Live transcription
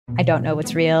I don't know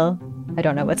what's real. I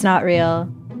don't know what's not real.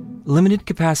 Limited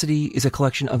Capacity is a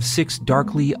collection of 6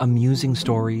 darkly amusing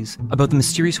stories about the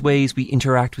mysterious ways we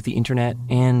interact with the internet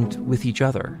and with each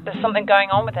other. There's something going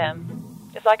on with him.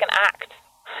 It's like an act.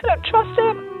 I don't trust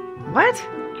him. What?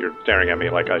 You're staring at me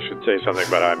like I should say something,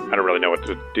 but I don't really know what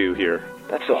to do here.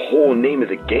 That's the whole name of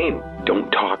the game.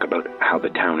 Don't talk about how the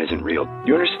town isn't real.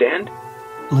 You understand?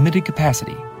 Limited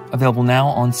Capacity. Available now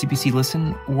on CBC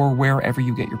Listen or wherever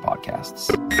you get your podcasts.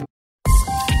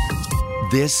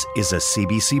 This is a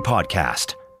CBC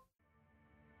podcast.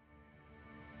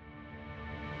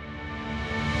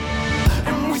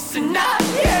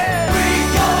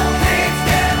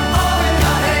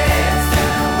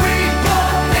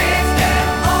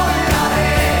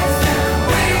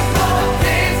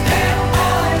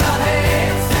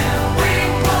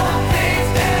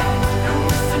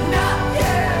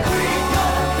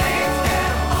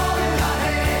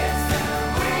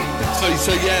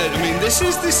 So yeah, I mean, this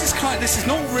is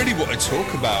not really what I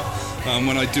talk about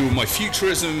when I do my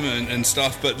futurism and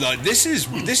stuff. But like, this is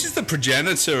the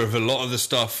progenitor of a lot of the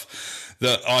stuff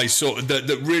that I saw that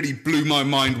really blew my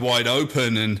mind wide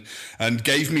open and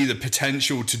gave me the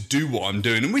potential to do what I'm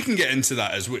doing. And we can get into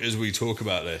that as we talk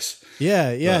about this.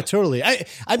 Yeah, totally.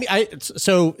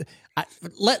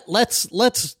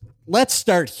 Let's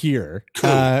start here,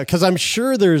 because I'm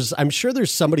sure there's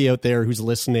somebody out there who's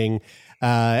listening.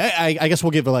 I guess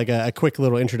we'll give like a quick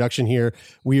little introduction here.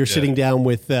 We are sitting down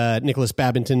with Nikolas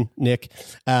Badminton, Nick,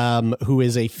 who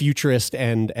is a futurist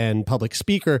and public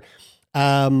speaker.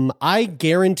 I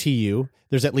guarantee you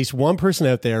there's at least one person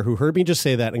out there who heard me just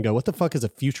say that and go, what the fuck is a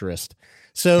futurist?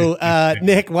 So,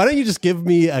 Nick, why don't you just give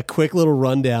me a quick little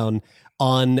rundown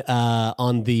on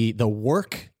the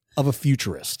work of a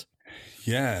futurist?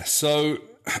 Yeah. So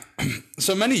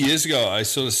many years ago, I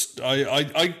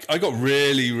got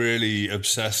really, really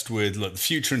obsessed with like the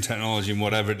future and technology and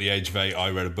whatever. At the age of 8,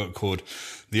 I read a book called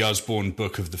The Osborne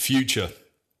Book of the Future.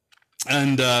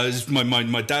 And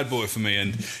my dad bought it for me,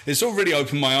 and it sort of really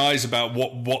opened my eyes about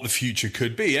what the future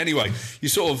could be. Anyway, you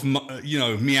sort of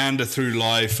meander through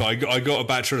life. I got a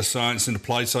Bachelor of Science in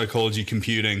Applied Psychology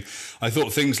Computing. I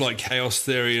thought things like chaos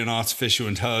theory and artificial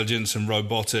intelligence and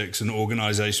robotics and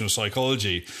organizational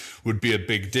psychology would be a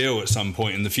big deal at some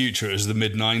point in the future. It was the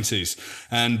mid-90s,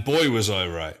 and boy was I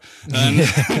right. And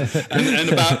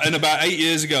about 8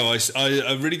 years ago,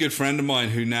 a really good friend of mine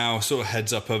who now sort of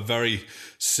heads up a very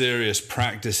serious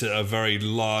practice at a very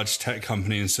large tech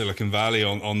company in Silicon Valley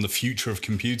on the future of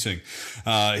computing.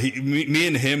 Me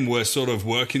and him were sort of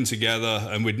working together,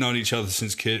 and we'd known each other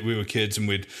since we were kids, and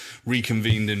we'd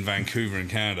reconvened in Vancouver in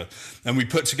Canada. And we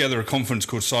put together a conference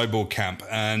called Cyborg Camp,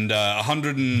 and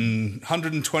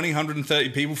 130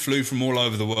 people flew from all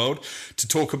over the world to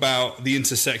talk about the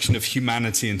intersection of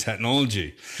humanity and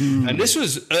technology. And this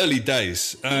was early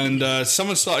days, and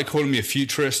someone started calling me a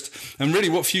futurist. And really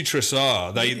what futurists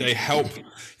are, they help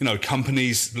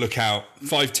companies look out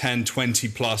 5, 10, 20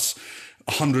 plus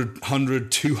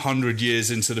 100, 200 years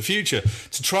into the future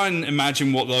to try and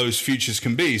imagine what those futures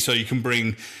can be, so you can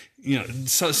bring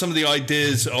some of the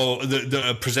ideas that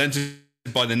are presented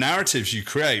by the narratives you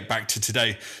create back to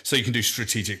today, so you can do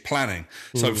strategic planning.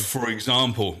 So for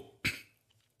example,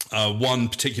 one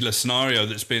particular scenario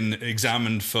that's been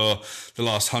examined for the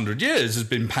last 100 years has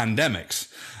been pandemics.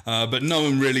 But no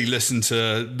one really listened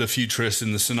to the futurists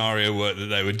in the scenario work that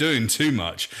they were doing too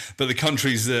much. But the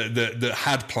countries that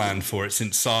had planned for it,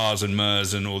 since SARS and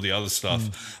MERS and all the other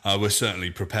stuff, were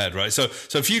certainly prepared, right? So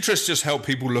futurists just help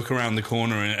people look around the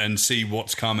corner and see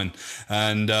what's coming.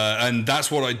 And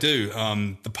that's what I do.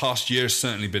 The past year has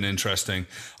certainly been interesting.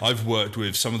 I've worked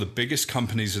with some of the biggest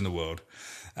companies in the world,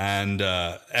 and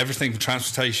everything from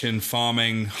transportation,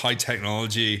 farming, high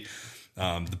technology,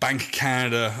 the Bank of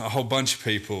Canada, a whole bunch of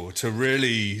people, to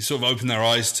really sort of open their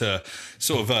eyes to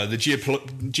sort of the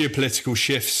geopolitical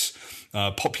shifts,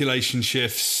 population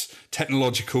shifts,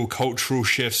 technological, cultural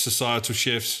shifts, societal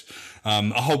shifts,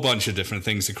 a whole bunch of different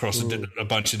things across a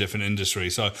bunch of different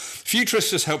industries. So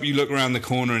futurists just help you look around the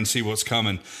corner and see what's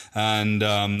coming. And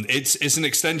it's an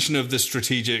extension of the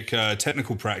strategic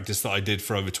technical practice that I did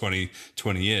for over 20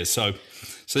 years. So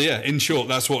yeah, in short,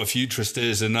 that's what a futurist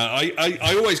is. And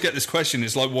I always get this question.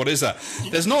 It's like, what is that?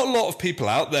 There's not a lot of people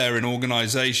out there in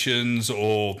organizations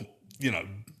or,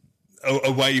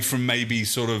 away from maybe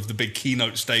sort of the big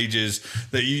keynote stages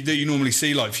that you normally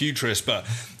see like futurists. But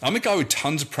I'm a guy with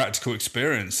tons of practical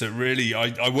experience that really,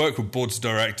 I work with boards of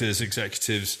directors,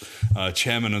 executives,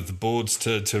 chairman of the boards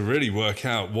to really work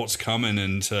out what's coming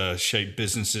and to shape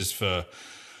businesses for,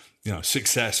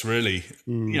 success really,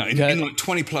 in like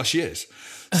 20 plus years.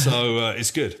 So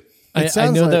it's good. I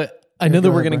know that I know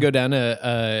that we're going to go down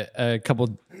a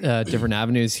couple different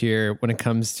avenues here when it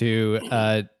comes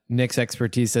to Nick's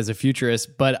expertise as a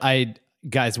futurist, but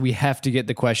guys, we have to get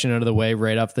the question out of the way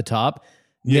right off the top.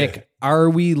 Nick, are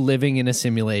we living in a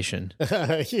simulation?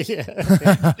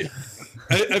 Yeah.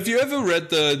 Have you ever read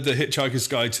the Hitchhiker's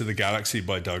Guide to the Galaxy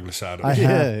by Douglas Adams? I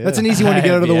have. That's an easy one to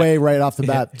get out of the way right off the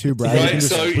bat, too, Brad. Right,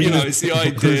 so it's the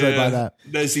idea. Right by that.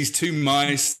 There's these two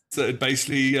mice that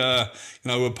basically,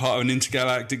 were part of an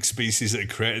intergalactic species that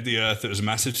created the Earth. It was a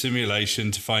massive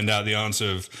simulation to find out the answer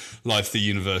of life, the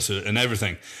universe, and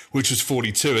everything, which was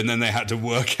 42. And then they had to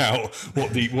work out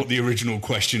what the original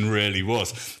question really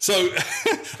was. So,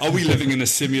 are we living in a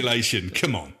simulation?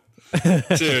 Come on.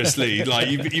 Seriously, like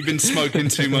you've been smoking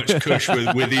too much kush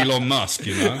with Elon Musk,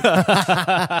 you know?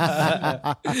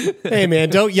 Hey man,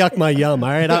 don't yuck my yum. All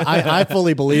right, I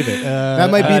fully believe it.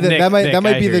 That might be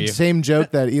Nick, the same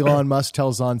joke that Elon Musk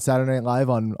tells on Saturday Night Live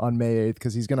on May 8th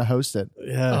because he's going to host it.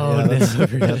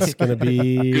 That's going to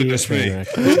be goodness me.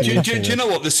 Do you know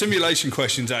what? The simulation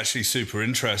question is actually super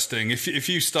interesting. If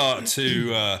you start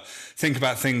to think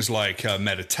about things like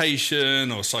meditation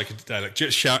or psychedelic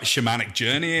shamanic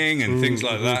journeying and things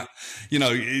like that,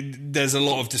 there's a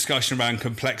lot of discussion around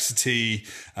complexity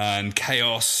and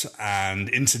chaos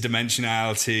and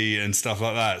interdimensionality and stuff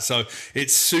like that. So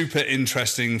it's super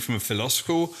interesting from a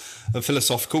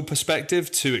philosophical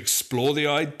perspective to explore the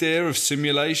idea of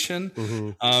simulation.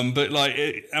 But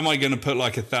am I going to put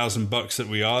like $1,000 that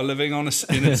we are living in a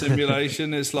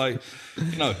simulation? It's like,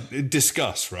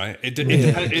 discuss, right? It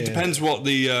depends what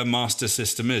the master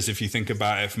system is. If you think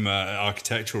about it from an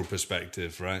architectural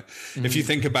perspective, right? If you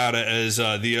think about it as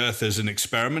the Earth as an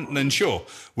experiment, then sure,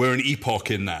 we're an epoch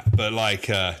in that. But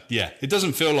it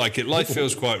doesn't feel like it. Life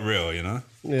feels quite real,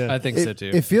 Yeah, I think so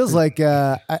too. It feels like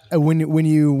when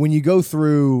you go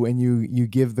through and you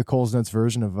give the Coles Notes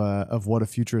version of what a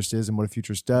futurist is and what a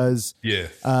futurist does. Yeah.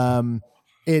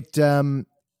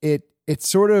 It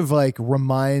sort of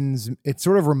reminds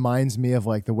me of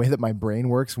like the way that my brain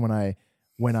works when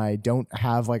I don't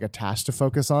have like a task to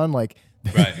focus on, like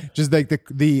right. just like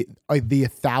the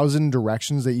 1,000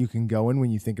 directions that you can go in when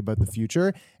you think about the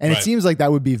future. And it seems like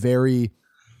that would be very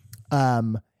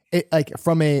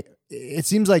it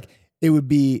seems like it'd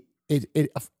be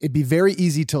very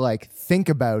easy to like think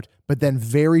about, but then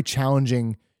very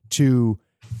challenging to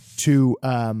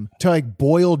like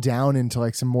boil down into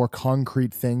like some more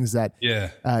concrete things that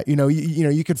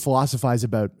you could philosophize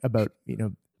about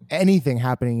anything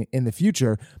happening in the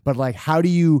future, but like how do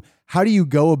you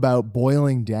go about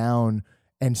boiling down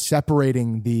and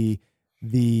separating the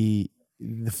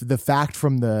fact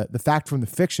from the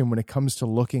fiction when it comes to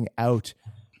looking out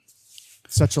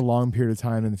such a long period of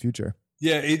time in the future?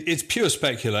 Yeah, it's pure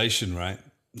speculation, right?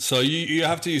 So you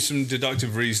have to use some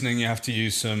deductive reasoning. You have to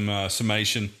use some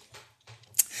summation.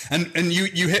 And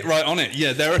you hit right on it.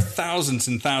 Yeah, there are thousands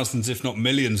and thousands, if not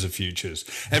millions of futures.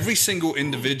 Every single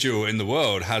individual in the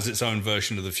world has its own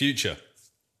version of the future.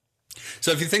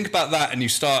 So if you think about that and you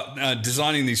start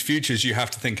designing these futures, you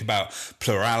have to think about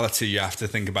plurality. You have to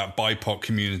think about BIPOC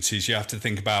communities. You have to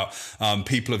think about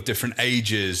people of different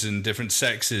ages and different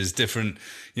sexes, different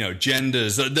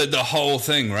genders, the whole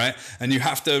thing, right? And you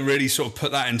have to really sort of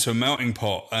put that into a melting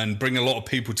pot and bring a lot of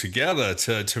people together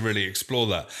to really explore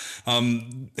that.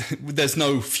 There's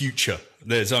no future.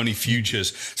 There's only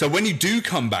futures. So when you do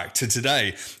come back to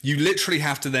today, you literally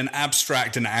have to then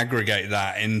abstract and aggregate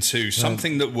that into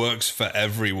something that works for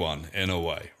everyone in a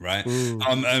way, right?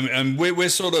 And we're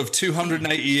sort of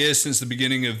 280 years since the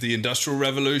beginning of the Industrial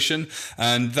Revolution,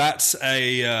 and that's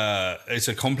it's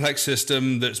a complex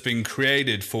system that's been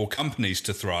created for companies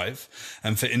to thrive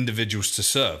and for individuals to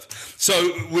serve.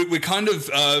 So we're kind of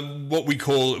what we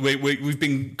call we've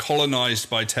been colonized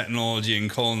by technology and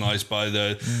colonized by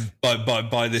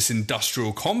by this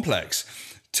industrial complex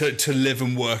to live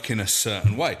and work in a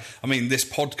certain way. I mean, this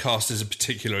podcast is a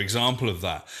particular example of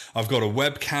that. I've got a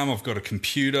webcam, I've got a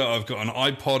computer, I've got an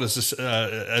iPod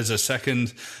as a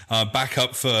second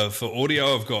backup for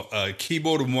audio, I've got a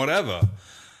keyboard and whatever.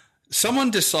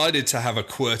 Someone decided to have a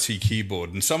QWERTY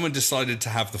keyboard, and someone decided to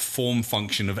have the form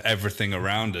function of everything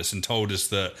around us and told us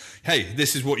that, hey,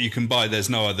 this is what you can buy, there's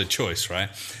no other choice, right?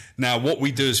 Now, what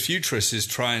we do as futurists is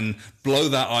try and blow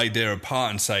that idea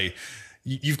apart and say,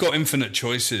 you've got infinite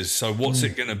choices, so what's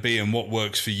it going to be and what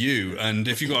works for you? And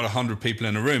if you've got 100 people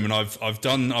in a room, and I've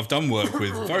done work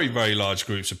with very, very large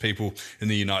groups of people in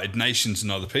the United Nations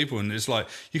and other people, and it's like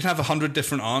you can have 100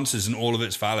 different answers and all of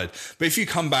it's valid. But if you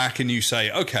come back and you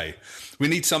say, okay, we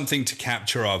need something to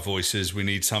capture our voices, we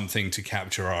need something to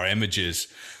capture our images,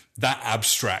 that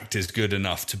abstract is good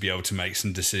enough to be able to make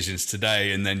some decisions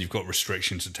today, and then you've got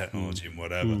restrictions to technology and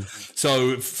whatever.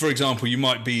 So, for example, you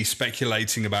might be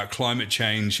speculating about climate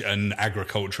change and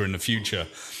agriculture in the future.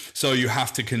 So you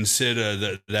have to consider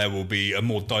that there will be a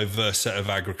more diverse set of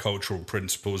agricultural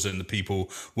principles in the people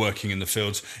working in the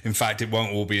fields. In fact, it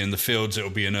won't all be in the fields, it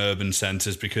will be in urban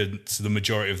centres, because the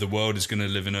majority of the world is going to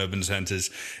live in urban centres.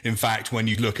 In fact, when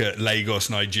you look at Lagos,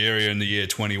 Nigeria in the year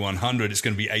 2100, it's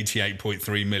going to be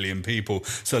 88.3 million people.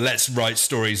 So let's write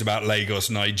stories about Lagos,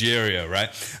 Nigeria, right?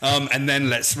 And then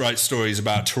let's write stories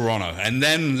about Toronto. And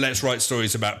then let's write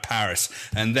stories about Paris.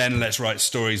 And then let's write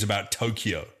stories about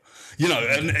Tokyo. You know,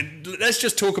 and let's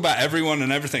just talk about everyone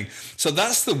and everything. So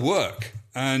that's the work.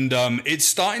 And it's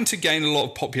starting to gain a lot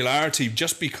of popularity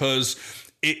just because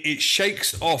it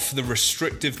shakes off the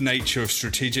restrictive nature of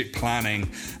strategic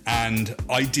planning and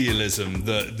idealism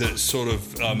that's sort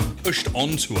of pushed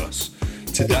onto us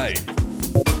today.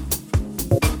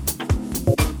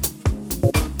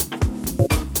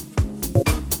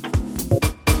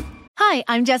 Hi,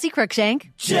 I'm Jessie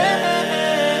Cruikshank. Jessie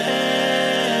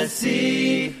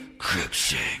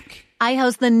Cruikshank. I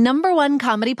host the #1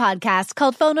 comedy podcast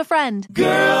called Phone a Friend.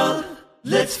 Girl,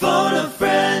 let's phone a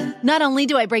friend. Not only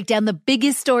do I break down the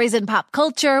biggest stories in pop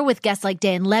culture with guests like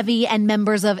Dan Levy and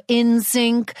members of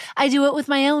NSYNC, I do it with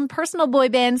my own personal boy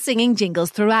band singing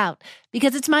jingles throughout.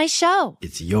 Because it's my show.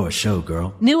 It's your show,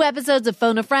 girl. New episodes of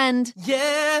Phone a Friend.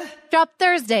 Yeah. Drop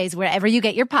Thursdays wherever you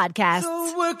get your podcasts.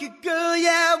 So work it, girl,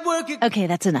 yeah, work it. Okay,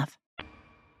 that's enough.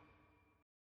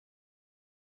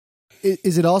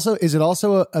 Is it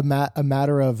also a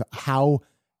matter of how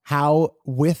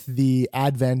with the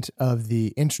advent of the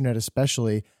internet,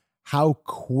 especially, how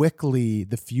quickly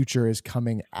the future is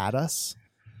coming at us?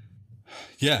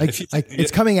 Yeah,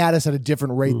 it's coming at us at a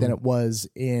different rate than it was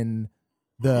in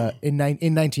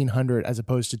 1900 as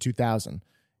opposed to 2000.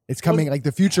 It's coming like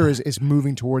the future is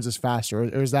moving towards us faster,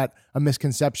 or is that a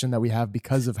misconception that we have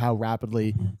because of how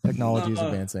rapidly technology is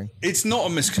advancing? It's not a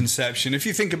misconception. If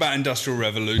you think about industrial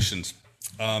revolutions,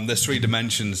 there's 3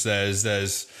 dimensions.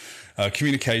 There's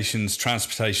communications,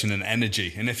 transportation, and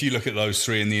energy. And if you look at those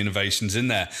 3 and the innovations in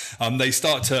there, they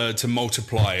start to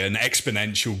multiply, and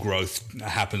exponential growth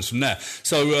happens from there.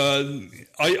 So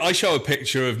I show a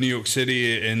picture of New York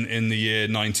City in the year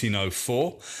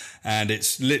 1904. And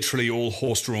it's literally all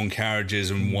horse-drawn carriages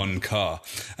and 1 car.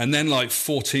 And then like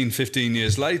 14, 15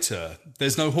 years later,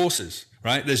 there's no horses,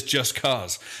 right? There's just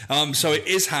cars. So it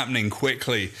is happening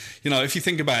quickly. You know, if you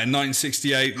think about it, in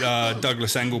 1968,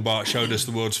 Douglas Engelbart showed us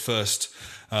the world's first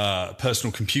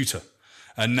personal computer.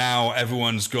 And now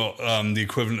everyone's got the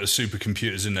equivalent of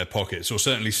supercomputers in their pockets, or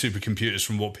certainly supercomputers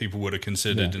from what people would have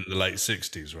considered in the late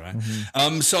 60s, right?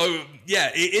 So, yeah,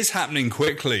 it is happening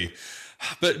quickly.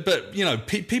 But you know,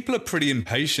 people are pretty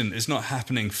impatient. It's not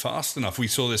happening fast enough. We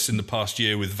saw this in the past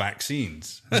year with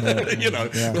vaccines. You know,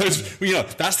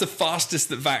 that's the fastest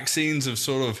that vaccines have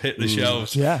sort of hit the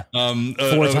shelves. Yeah,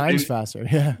 4 times faster.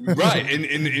 Yeah, right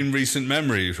in recent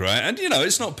memories, right? And you know,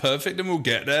 it's not perfect, and we'll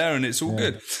get there, and it's all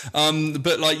good.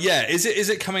 But like, yeah, is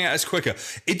it coming at us quicker?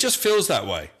 It just feels that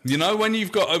way. You know, when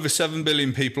you've got over 7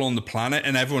 billion people on the planet,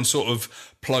 and everyone's sort of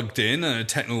plugged in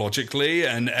technologically,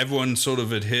 and everyone sort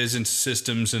of adheres into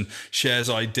systems and shares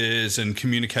ideas, and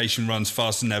communication runs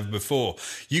faster than ever before,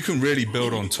 you can really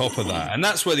build on top of that. And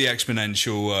that's where the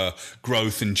exponential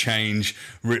growth and change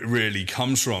really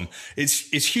comes from.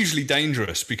 It's hugely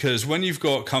dangerous, because when you've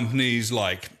got companies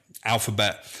like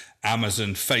Alphabet,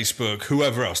 Amazon, Facebook,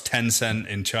 whoever else, Tencent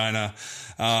in China,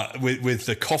 with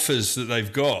the coffers that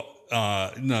they've got,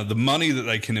 the money that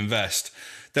they can invest,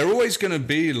 they're always going to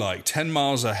be like 10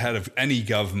 miles ahead of any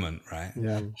government, right?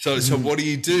 Yeah. So what do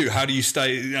you do? How do you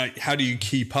stay? How do you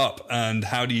keep up? And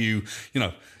how do you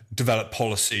develop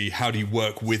policy? How do you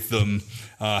work with them?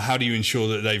 How do you ensure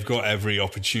that they've got every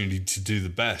opportunity to do the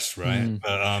best, right?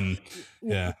 But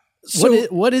yeah. So,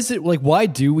 what is it like? Why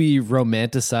do we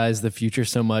romanticize the future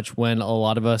so much when a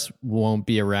lot of us won't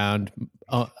be around?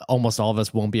 Almost all of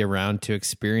us won't be around to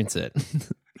experience it.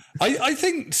 I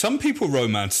think some people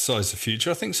romanticize the future.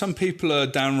 I think some people are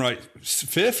downright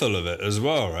fearful of it as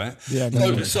well, right?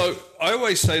 Yeah. So I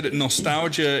always say that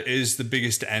nostalgia is the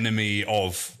biggest enemy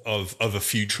of a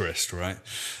futurist, right?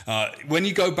 When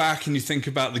you go back and you think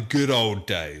about the good old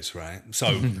days, right?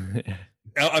 So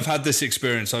I've had this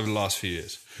experience over the last few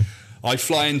years. I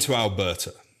fly into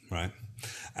Alberta, right?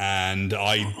 And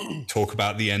I talk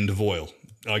about the end of oil.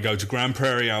 I go to Grand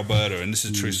Prairie, Alberta, and this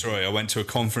is a true story. I went to a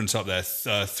conference up there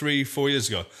 3-4 years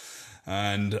ago,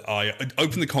 and I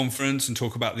opened the conference and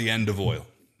talk about the end of oil.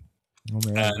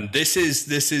 And this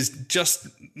is just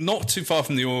not too far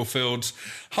from the oil fields.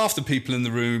 Half the people in the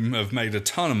room have made a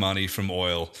ton of money from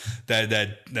oil.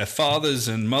 Their fathers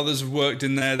and mothers have worked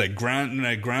in there. Their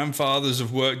grandfathers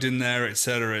have worked in there, et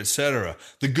cetera, et cetera.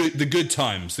 The good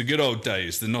times, the good old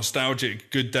days, the nostalgic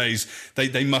good days.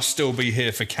 They must still be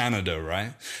here for Canada,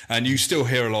 right? And you still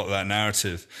hear a lot of that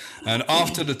narrative. And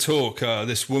after the talk,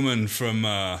 this woman from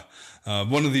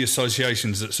one of the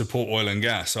associations that support oil and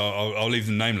gas, I'll leave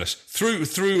them nameless, threw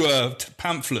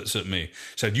pamphlets at me,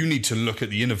 said, you need to look at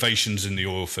the innovations in the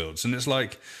oil fields. And it's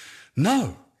like,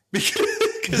 no,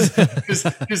 because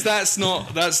that's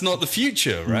not the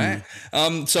future, right?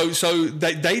 So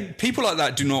they people like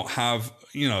that do not have,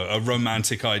 a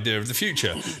romantic idea of the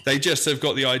future. They just have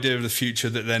got the idea of the future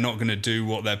that they're not going to do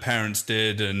what their parents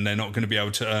did, and they're not going to be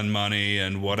able to earn money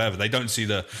and whatever. They don't see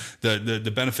the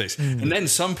benefits. And then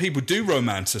some people do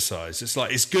romanticize. It's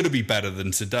like, it's got to be better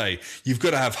than today. You've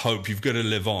got to have hope. You've got to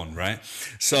live on, right?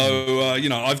 So,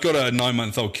 I've got a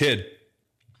 9-month-old kid.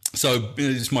 So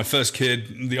it's my first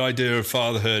kid. The idea of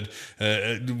fatherhood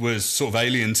was sort of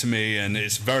alien to me, and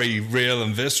it's very real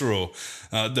and visceral.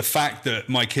 The fact that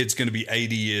my kid's going to be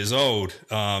 80 years old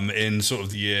in sort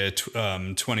of the year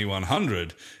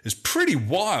 2100 is pretty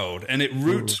wild, and it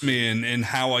roots me in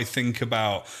how I think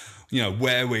about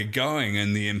where we're going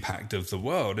and the impact of the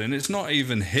world. And it's not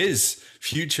even his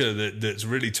future that's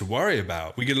really to worry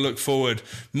about. We're going to look forward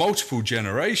multiple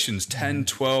generations, 10,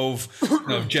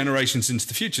 12 generations into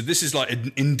the future. This is like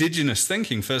indigenous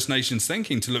thinking, First Nations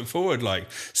thinking, to look forward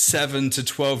like 7 to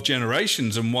 12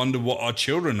 generations and wonder what our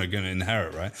children are going to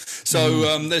inherit, right?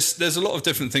 So there's a lot of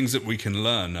different things that we can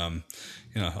learn.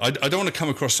 I don't want to come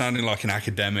across sounding like an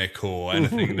academic or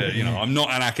anything that, I'm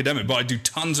not an academic, but I do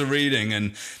tons of reading.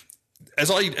 And as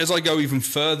I go even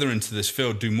further into this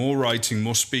field, do more writing,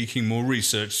 more speaking, more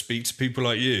research, speak to people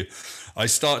like you, I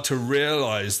start to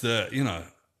realize that,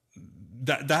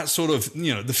 that sort of,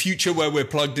 the future where we're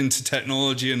plugged into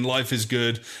technology and life is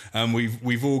good and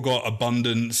we've all got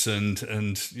abundance and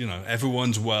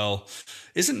everyone's well,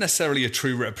 isn't necessarily a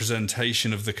true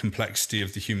representation of the complexity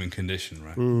of the human condition,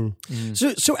 right?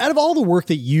 So out of all the work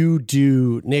that you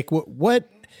do, Nick, what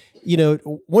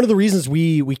one of the reasons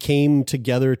we came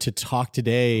together to talk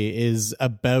today is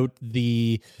about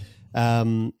the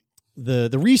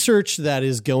research that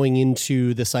is going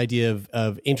into this idea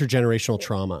of intergenerational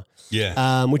trauma.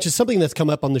 Yeah. Which is something that's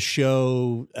come up on the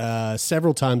show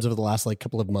several times over the last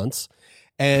couple of months.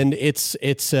 And it's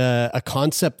a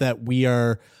concept that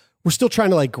we're still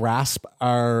trying to grasp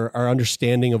our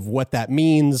understanding of what that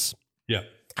means. Yeah.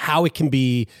 How it can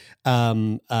be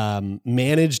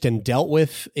managed and dealt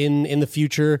with in the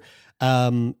future.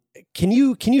 Can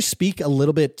you speak a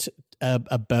little bit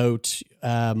about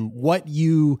what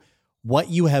you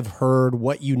have heard,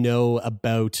 what you know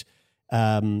about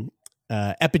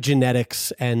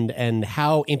epigenetics and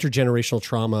how intergenerational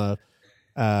trauma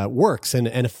works and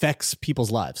affects people's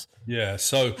lives? Yeah.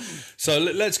 So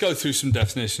let's go through some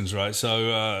definitions, right?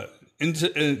 So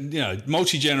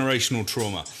multi-generational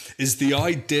trauma is the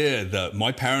idea that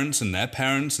my parents and their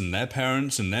parents and their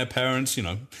parents and their parents,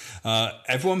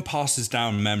 everyone passes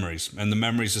down memories, and the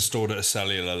memories are stored at a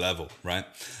cellular level, right?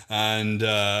 And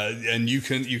you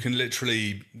can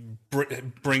literally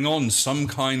bring on some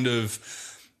kind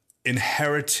of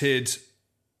inherited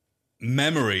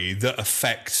memory that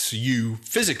affects you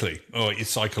physically or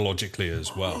psychologically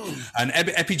as well. And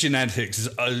epigenetics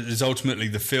is ultimately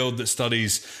the field that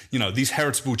studies, these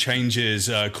heritable changes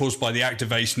caused by the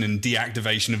activation and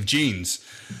deactivation of genes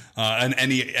and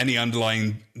any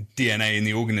underlying DNA in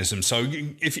the organism. So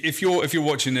if you're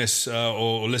watching this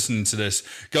or listening to this,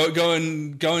 go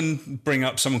and bring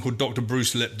up someone called Dr.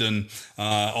 Bruce Lipton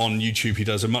on YouTube. He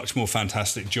does a much more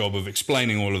fantastic job of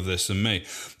explaining all of this than me.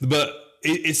 But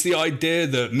it's the idea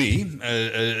that me,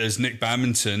 as Nick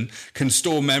Badminton, can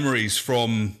store memories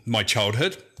from my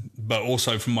childhood, but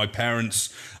also from my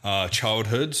parents'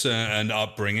 childhoods and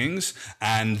upbringings,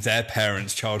 and their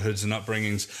parents' childhoods and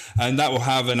upbringings, and that will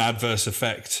have an adverse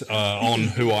effect on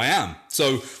who I am.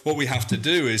 So what we have to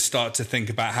do is start to think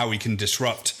about how we can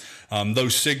disrupt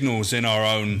those signals in our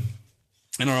own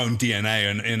DNA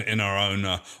and in our own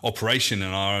operation, in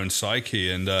our own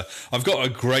psyche. And I've got a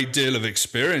great deal of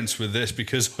experience with this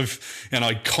because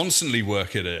I constantly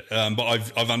work at it.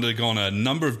 But I've undergone a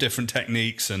number of different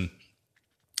techniques and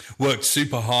worked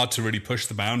super hard to really push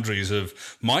the boundaries of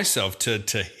myself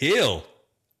to heal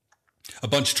A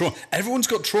bunch of trauma. Everyone's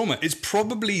got trauma. It's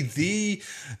probably the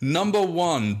number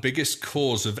one biggest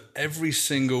cause of every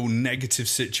single negative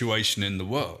situation in the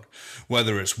world.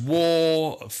 Whether it's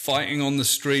war, fighting on the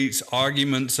streets,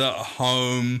 arguments at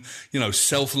home,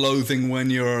 self-loathing when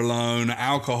you're alone,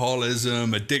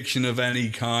 alcoholism, addiction of any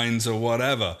kinds or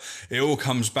whatever. It all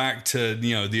comes back to,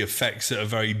 the effects at a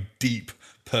very deep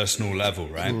personal level,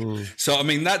 right? So, I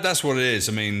mean, that's what it is.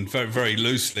 I mean, very, very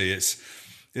loosely,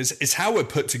 it's how we're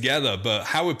put together, but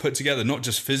how we're put together, not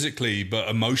just physically, but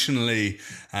emotionally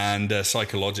and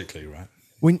psychologically, right?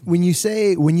 When you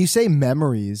say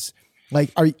memories,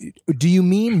 like, do you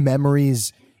mean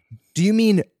memories? Do you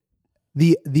mean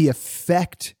the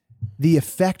effect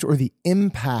or the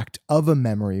impact of a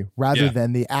memory rather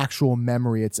than the actual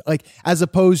memory? It's like, as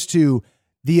opposed to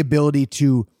the ability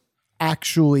to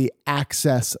actually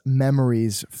access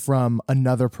memories from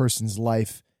another person's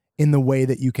life in the way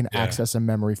that you can access a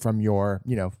memory from your,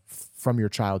 from your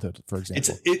childhood, for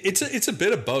example. It's a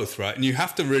bit of both, right? And you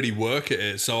have to really work at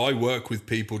it. So I work with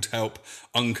people to help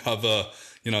uncover,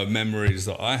 memories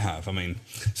that I have. I mean,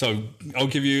 so I'll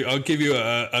give you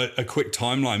a quick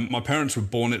timeline. My parents were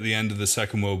born at the end of the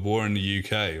Second World War in the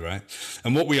UK, right?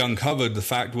 And what we uncovered, the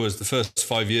fact was, the first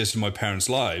 5 years of my parents'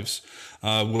 lives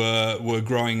were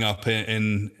growing up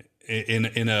in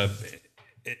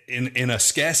a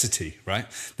scarcity, right?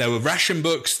 There were ration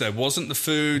books, there wasn't the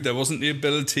food, there wasn't the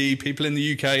ability. People in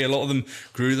the UK, a lot of them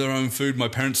grew their own food. My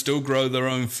parents still grow their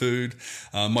own food.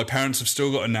 My parents have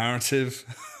still got a narrative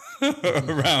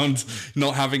around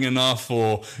not having enough,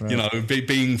 or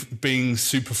being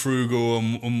super frugal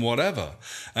and whatever.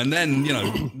 And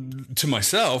then to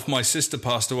myself, my sister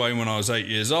passed away when I was 8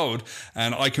 years old,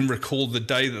 and I can recall the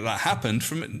day that happened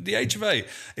from the age of 8.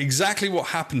 Exactly what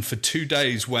happened for 2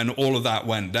 days when all of that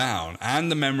went down,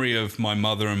 and the memory of my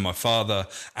mother and my father,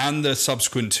 and the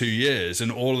subsequent 2 years,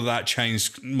 and all of that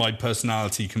changed my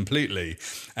personality completely.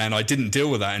 And I didn't deal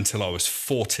with that until I was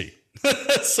 40.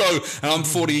 And I'm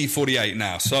 48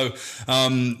 now. So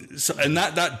and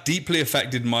that deeply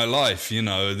affected my life.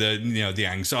 The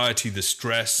anxiety, the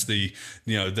stress, the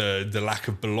lack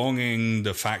of belonging,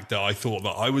 the fact that I thought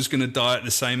that I was going to die at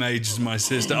the same age as my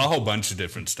sister, a whole bunch of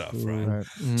different stuff, right?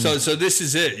 So this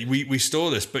is it. We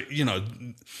store this, but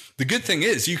the good thing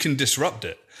is you can disrupt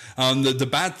it. The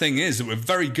bad thing is that we're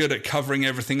very good at covering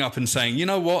everything up and saying, you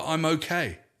know what, I'm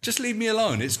okay. Just leave me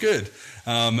alone. It's good.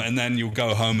 And then you'll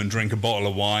go home and drink a bottle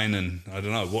of wine and, I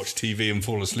don't know, watch TV and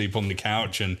fall asleep on the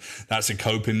couch. And that's a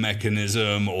coping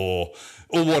mechanism or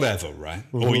whatever, right?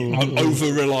 Or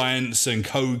over-reliance and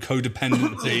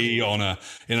codependency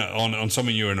on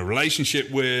someone you're in a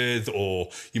relationship with, or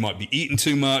you might be eating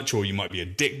too much, or you might be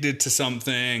addicted to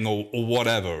something or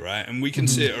whatever, right? And we can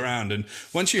see it around. And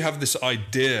once you have this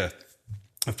idea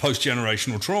of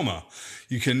post-generational trauma,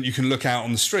 you can look out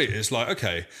on the street. It's like,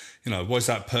 okay, was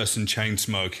that person chain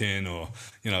smoking, or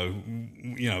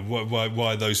why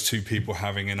are those two people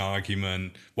having an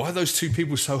argument? Why are those two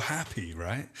people so happy,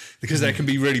 right? Because there can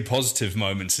be really positive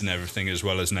moments in everything as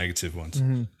well as negative ones.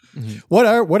 What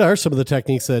are some of the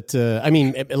techniques that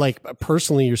like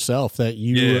personally yourself that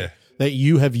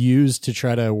you have used to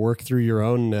try to work through your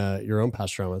own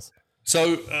past traumas?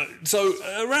 So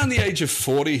around the age of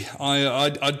 40,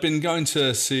 I'd been going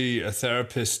to see a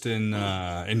therapist in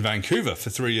Vancouver for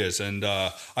 3 years, and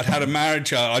I'd had a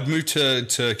marriage. I'd moved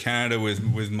to Canada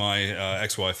with my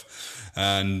ex-wife,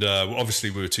 and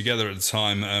obviously we were together at the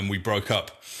time, and we broke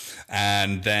up.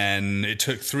 And then it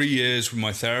took 3 years with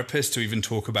my therapist to even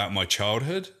talk about my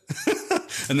childhood.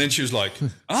 And then she was like,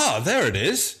 there it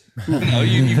is.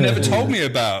 You've never told me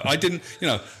about. I didn't,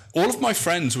 all of my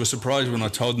friends were surprised when I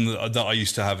told them that I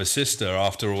used to have a sister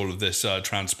after all of this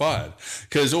transpired.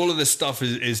 Because all of this stuff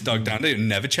is dug down. I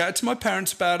never chatted to my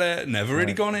parents about it, never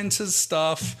really gone into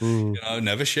stuff,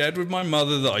 never shared with my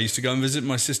mother that I used to go and visit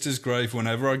my sister's grave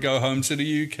whenever I go home to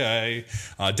the UK.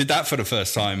 I did that for the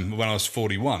first time when I was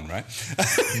 41, right?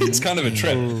 It's kind of a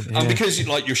trip. Because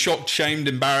you're shocked, shamed,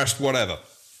 embarrassed, whatever.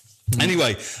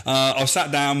 Anyway, I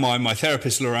sat down, my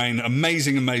therapist, Lorraine,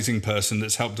 amazing person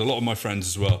that's helped a lot of my friends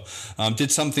as well,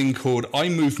 did something called eye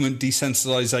movement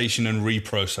desensitization and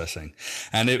reprocessing.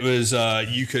 And it was,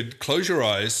 you could close your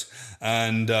eyes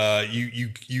and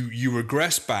you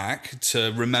regress back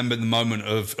to remember the moment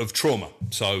of trauma.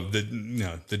 So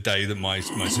the day that my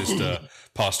sister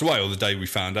passed away, or the day we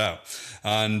found out.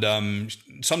 And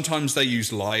sometimes they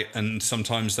use light, and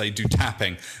sometimes they do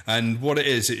tapping. And what it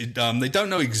is, they don't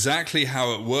know exactly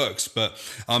how it works, but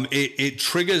it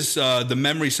triggers the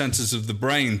memory centers of the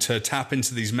brain to tap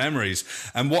into these memories.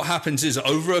 And what happens is,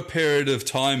 over a period of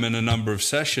time and a number of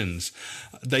sessions,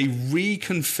 they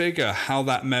reconfigure how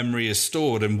that memory is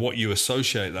stored and what you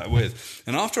associate that with.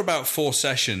 And after about 4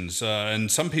 sessions,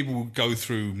 and some people go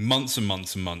through months and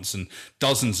months and months and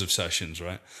dozens of sessions,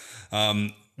 right?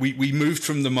 We moved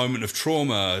from the moment of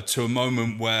trauma to a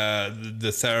moment where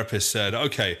the therapist said,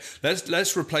 okay,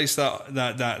 let's replace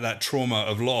that trauma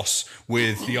of loss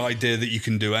with the idea that you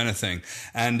can do anything.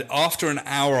 And after an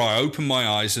hour, I opened my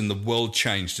eyes and the world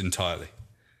changed entirely.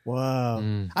 Wow.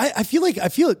 I feel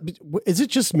is it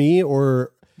just me,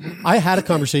 or I had a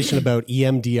conversation about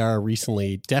EMDR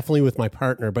recently, definitely with my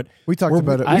partner, but we talked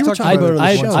about it.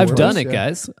 I've done it,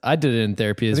 guys. I did it in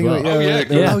therapy as well.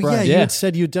 You had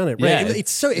said you'd done it, right? Yeah,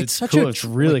 it's such cool. a it's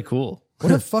really cool.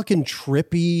 What a fucking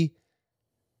trippy.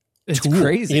 It's tool,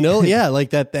 crazy, you know? Yeah,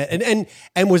 like that.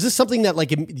 And was this something that,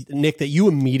 like, Nick, that you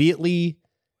immediately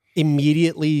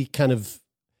kind of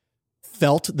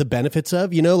felt the benefits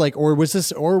of, you know, like, or was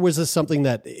this something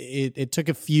that it took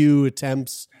a few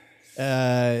attempts,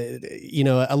 you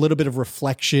know, a little bit of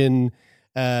reflection,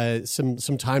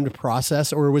 some time to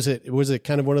process, or was it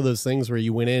kind of one of those things where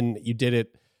you went in, you did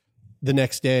it, the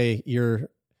next day you're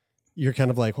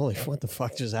kind of like, holy, what the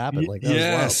fuck just happened? Like, that was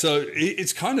wild. So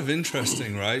it's kind of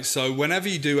interesting, right? So whenever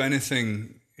you do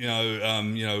anything, you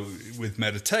know, with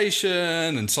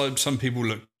meditation, and so some people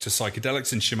look to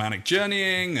psychedelics and shamanic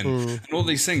journeying and all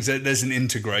these things, there's an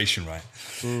integration, right?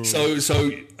 So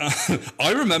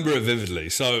I remember it vividly.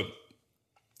 So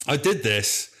I did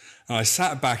this, and I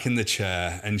sat back in the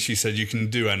chair, and she said, you can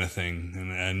do anything.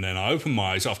 And then I opened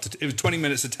my eyes after, it was 20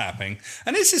 minutes of tapping.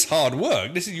 And this is hard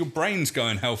work. This is, your brain's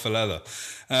going hell for leather.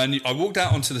 And I walked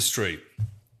out onto the street,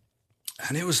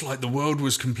 and it was like the world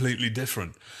was completely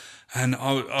different. And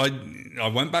I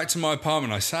went back to my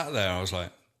apartment. I sat there. I was like,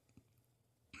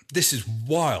 this is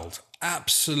wild,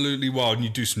 absolutely wild. And you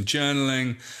do some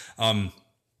journaling.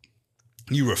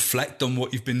 You reflect on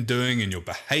what you've been doing and your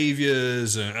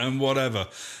behaviors and whatever.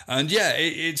 And yeah,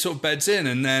 it sort of beds in.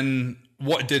 And then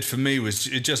what it did for me was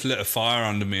it just lit a fire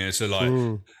under me. So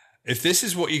like, if this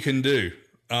is what you can do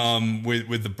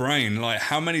with the brain, like,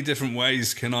 how many different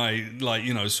ways can I, like,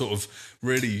 you know, sort of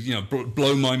really, you know,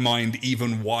 blow my mind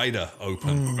even wider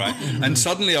open, right? And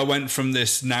suddenly I went from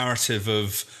this narrative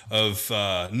of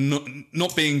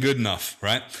not being good enough,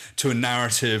 right, to a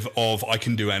narrative of I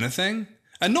can do anything.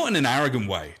 And not in an arrogant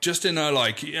way, just in a,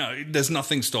 like, you know, there's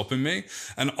nothing stopping me.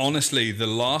 And honestly, the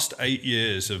last 8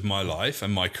 years of my life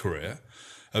and my career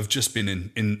have just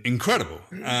been incredible.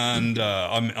 And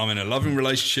I'm in a loving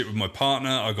relationship with my partner.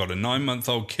 I got a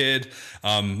 9-month-old kid.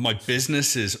 My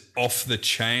business is off the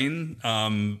chain.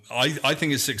 I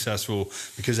think it's successful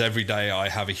because every day I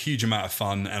have a huge amount of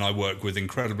fun, and I work with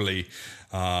incredibly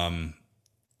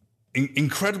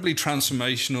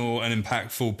transformational and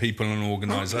impactful people and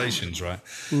organizations, right?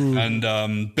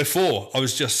 And before, I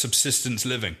was just subsistence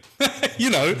living, you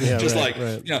know,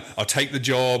 you know, I'll take the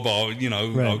job, I'll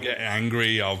get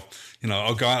angry, I'll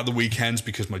go out the weekends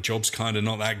because my job's kind of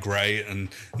not that great, and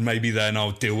maybe then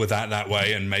I'll deal with that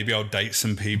way, and maybe I'll date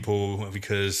some people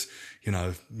because, you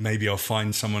know, maybe I'll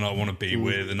find someone I want to be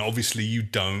with. And obviously you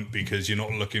don't, because you're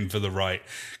not looking for the right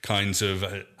kinds of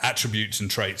attributes and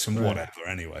traits and whatever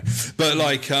anyway. But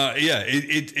like,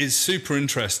 it is super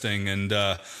interesting. And,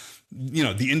 you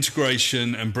know, the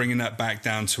integration and bringing that back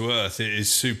down to earth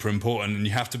is super important. And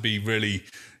you have to be really,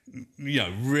 you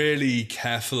know, really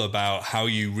careful about how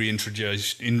you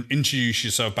introduce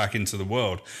yourself back into the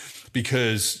world,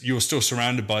 because you're still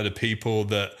surrounded by the people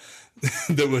that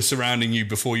were surrounding you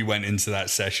before you went into that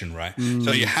session, right?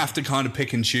 So you have to kind of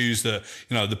pick and choose the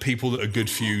people that are good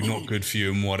for you, not good for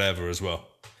you, and whatever as well.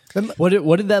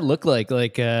 What did that look like?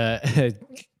 Like,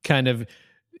 kind of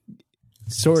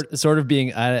sort of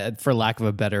being, for lack of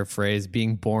a better phrase,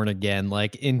 being born again,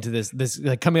 like into this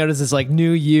like coming out as this like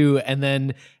new you, and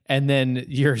then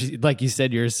you're, like you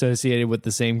said, you're associated with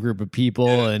the same group of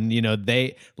people, and you know,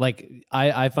 they like,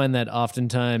 I find that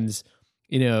oftentimes,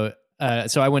 you know.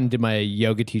 So I went and did my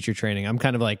yoga teacher training. I'm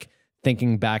kind of like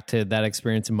thinking back to that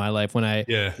experience in my life when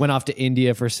I went off to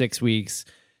India for 6 weeks,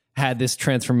 had this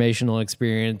transformational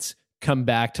experience, come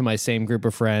back to my same group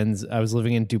of friends. I was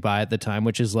living in Dubai at the time,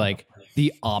 which is like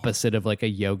the opposite of like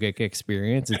a yogic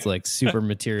experience. It's like super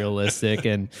materialistic,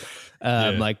 and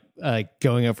like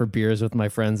going out for beers with my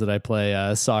friends that I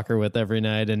play soccer with every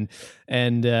night. And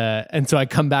so I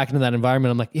come back into that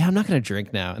environment. I'm like, yeah, I'm not going to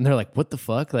drink now. And they're like, what the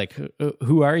fuck? Like,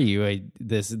 who are you?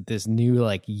 This new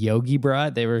like yogi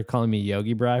bride. They were calling me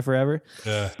yogi bride forever.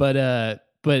 Yeah.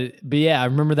 But yeah, I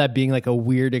remember that being like a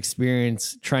weird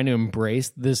experience, trying to embrace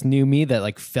this new me that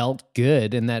like felt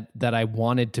good and that I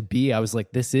wanted to be. I was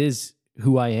like, this is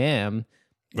who I am.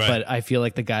 Right. But I feel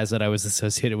like the guys that I was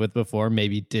associated with before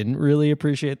maybe didn't really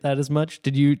appreciate that as much.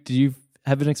 Did you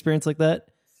have an experience like that?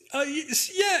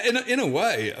 Yeah, in a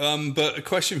way. But a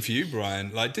question for you,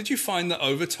 Brian. Like, did you find that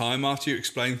over time, after you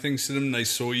explained things to them, they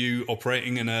saw you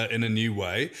operating in a new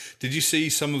way? Did you see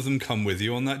some of them come with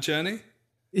you on that journey?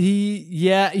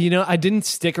 Yeah, I didn't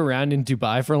stick around in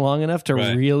Dubai for long enough to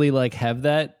really like have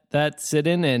that sit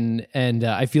in, and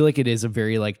I feel like it is a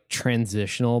very like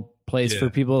transitional place for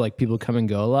people. Like people come and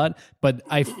go a lot, but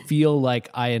I feel like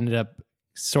I ended up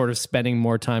sort of spending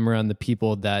more time around the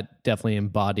people that definitely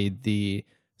embodied the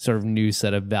sort of new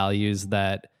set of values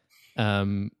that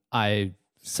I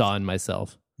saw in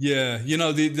myself. Yeah,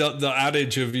 the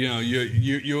adage of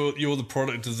you're the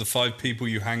product of the 5 people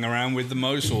you hang around with the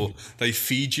most, or they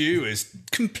feed you, is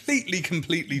completely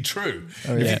true.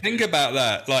 If you think about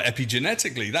that, like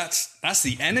epigenetically, that's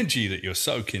the energy that you're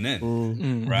soaking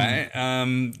in, right?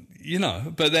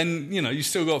 But then, you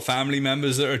still got family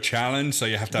members that are challenged, so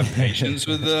you have to have patience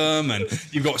with them, and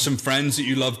you've got some friends that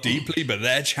you love deeply, but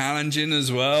they're challenging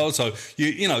as well. So,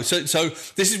 so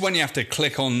this is when you have to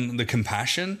click on the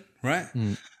compassion, right?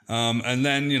 And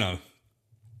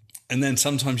then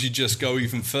sometimes you just go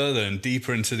even further and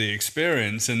deeper into the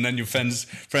experience, and then your friends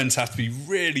have to be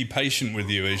really patient with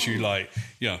you as you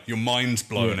your mind's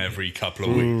blown every couple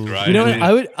of weeks, right?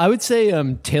 I would say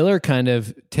Taylor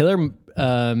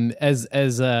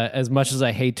as much as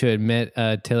I hate to admit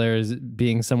Taylor is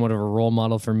being somewhat of a role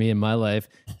model for me in my life,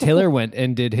 Taylor went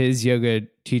and did his yoga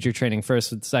teacher training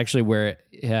first. It's actually where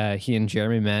he and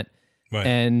Jeremy met,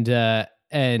 right.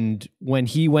 And when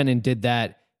he went and did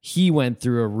that, he went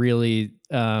through a really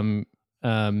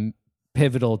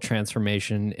pivotal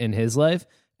transformation in his life,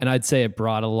 and I'd say it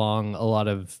brought along a lot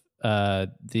of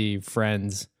the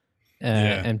friends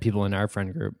and people in our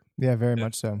friend group. Yeah, very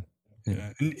much so.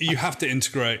 Yeah. And you have to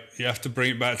integrate, you have to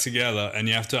bring it back together, and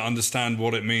you have to understand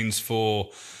what it means for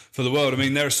the world. I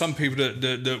mean, there are some people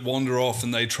that wander off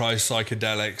and they try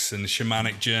psychedelics and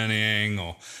shamanic journeying,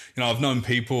 or, I've known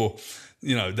people,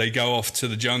 they go off to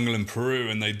the jungle in Peru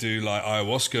and they do like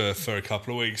ayahuasca for a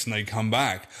couple of weeks, and they come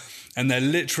back and they're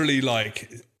literally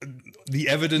like, the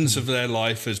evidence of their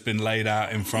life has been laid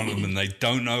out in front of them, and they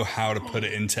don't know how to put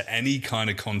it into any kind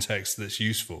of context that's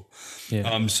useful.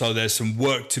 Yeah. So there's some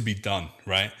work to be done,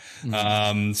 right?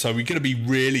 Mm-hmm. So we're going to be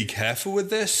really careful with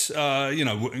this. Whether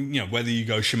you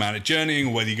go shamanic journeying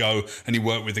or whether you go and you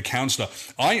work with a counselor.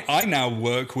 I now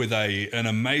work with an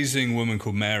amazing woman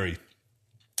called Mary.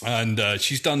 And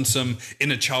she's done some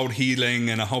inner child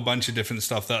healing and a whole bunch of different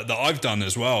stuff that I've done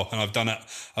as well. And I've done it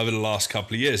over the last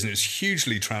couple of years, and it's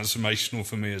hugely transformational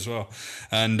for me as well.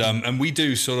 And we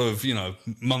do sort of,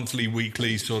 monthly,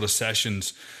 weekly sort of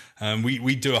sessions. And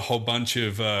we do a whole bunch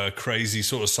of crazy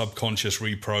sort of subconscious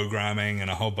reprogramming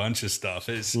and a whole bunch of stuff.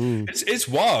 It's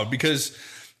wild because,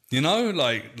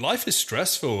 life is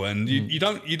stressful, and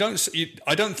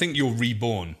I don't think you're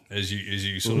reborn, as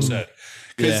you sort of said.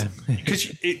 Because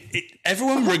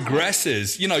everyone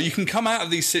regresses. You can come out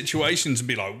of these situations and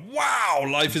be like, wow,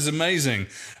 life is amazing.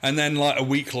 And then like a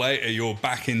week later, you're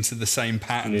back into the same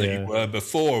pattern that you were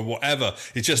before or whatever.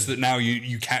 It's just that now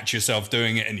you catch yourself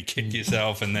doing it and you kick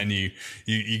yourself, and then you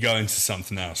go into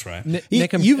something else, right?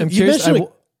 Nick, I'm curious.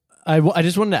 I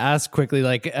just wanted to ask quickly,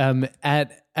 like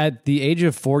at the age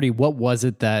of 40, what was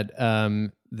it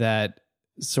that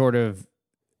sort of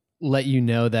let you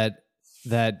know that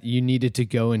you needed to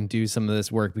go and do some of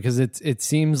this work? Because it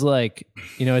seems like,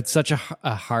 it's such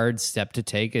a hard step to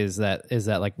take, is that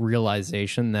like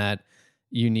realization that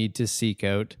you need to seek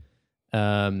out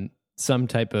some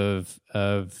type of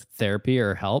therapy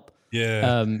or help.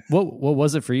 Yeah. What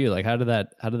was it for you? Like, how did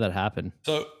that happen?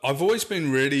 So I've always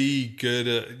been really good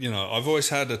at, I've always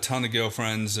had a ton of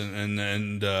girlfriends and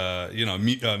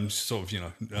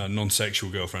non-sexual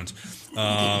girlfriends,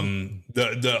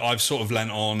 that I've sort of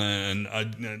lent on, and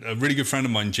a really good friend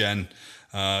of mine, Jen,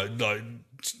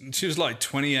 she was like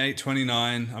 28,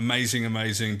 29,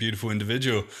 amazing, beautiful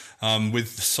individual,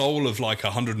 with the soul of like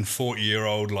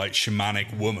 140-year-old, like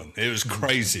shamanic woman. It was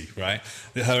crazy, right?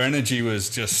 Her energy was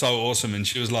just so awesome. And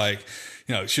she was like,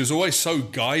 she was always so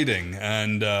guiding.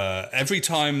 And every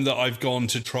time that I've gone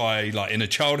to try like inner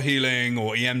child healing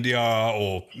or EMDR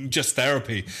or just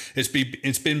therapy,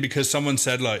 it's been because someone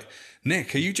said like,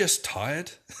 Nick, are you just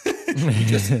tired?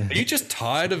 Are you just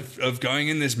tired of going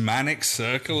in this manic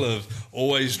circle of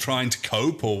always trying to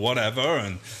cope or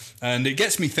whatever? And it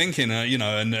gets me thinking,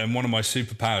 and one of my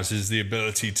superpowers is the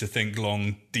ability to think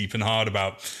long, deep and hard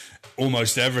about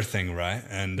almost everything, right?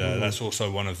 And that's also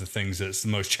one of the things that's the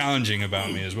most challenging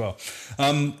about me as well.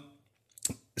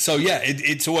 So yeah,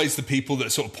 it's always the people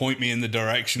that sort of point me in the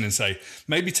direction and say,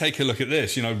 maybe take a look at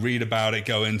this, read about it,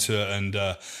 go into it. And,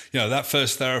 that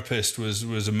first therapist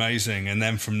was amazing. And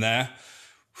then from there,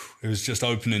 it was just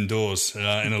opening doors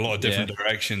in a lot of different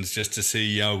directions just to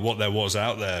see what there was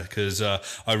out there, because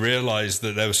I realized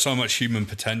that there was so much human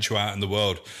potential out in the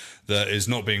world that is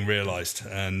not being realized.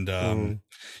 And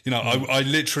I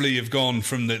literally have gone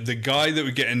from the guy that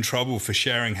would get in trouble for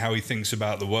sharing how he thinks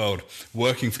about the world,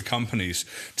 working for companies,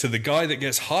 to the guy that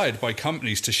gets hired by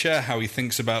companies to share how he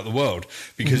thinks about the world,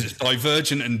 because it's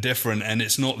divergent and different, and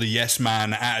it's not the yes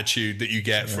man attitude that you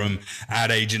get from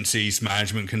ad agencies,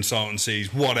 management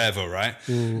consultancies, whatever, right?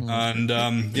 And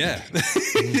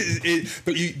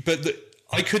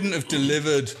I couldn't have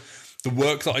delivered the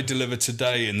work that I deliver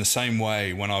today in the same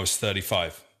way when I was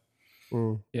 35.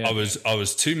 I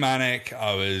was too manic.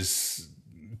 I was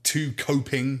too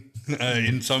coping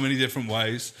in so many different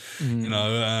ways,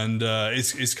 and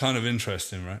it's kind of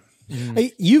interesting, right?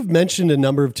 Hey, you've mentioned a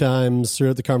number of times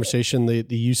throughout the conversation the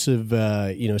use of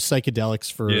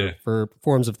psychedelics for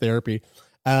forms of therapy,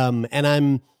 and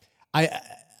I'm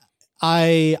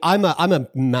a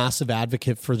massive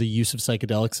advocate for the use of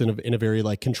psychedelics in a very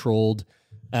like controlled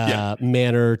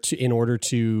manner in order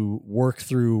to work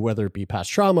through whether it be past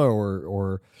trauma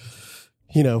or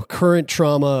current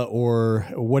trauma or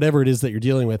whatever it is that you're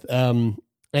dealing with.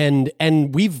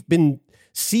 And we've been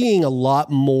seeing a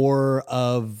lot more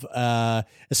of,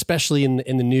 especially in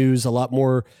the news, a lot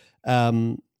more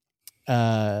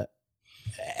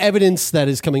evidence that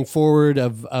is coming forward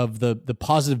of the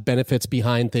positive benefits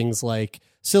behind things like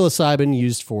psilocybin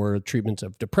used for treatment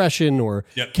of depression, or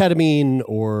ketamine,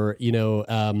 or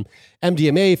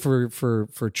MDMA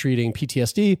for treating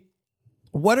PTSD.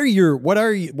 What are you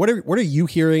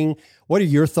hearing? What are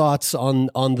your thoughts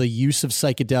on the use of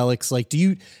psychedelics? Like,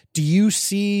 do you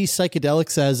see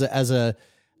psychedelics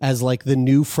as like the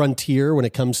new frontier when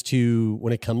it comes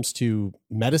to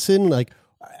medicine? Like,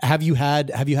 have you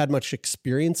had much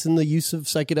experience in the use of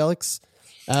psychedelics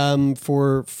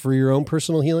for your own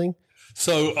personal healing?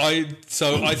 So I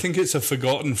think it's a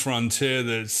forgotten frontier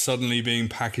that's suddenly being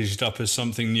packaged up as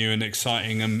something new and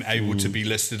exciting and able to be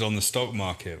listed on the stock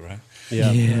market, right?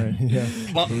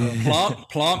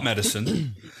 Plant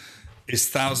medicine is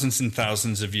thousands and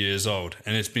thousands of years old,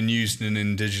 and it's been used in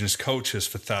indigenous cultures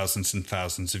for thousands and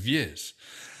thousands of years.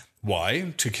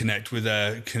 Why? To connect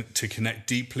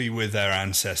deeply with their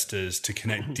ancestors, to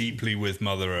connect deeply with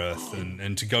Mother Earth,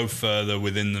 and to go further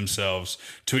within themselves,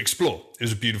 to explore. It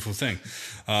was a beautiful thing.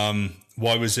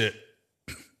 Why was it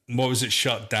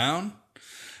shut down?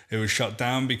 It was shut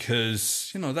down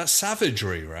because, that's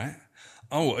savagery, right?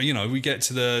 We get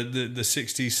to the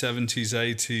 60s, 70s,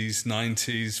 80s,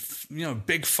 90s,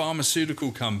 big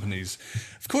pharmaceutical companies.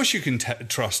 Of course you can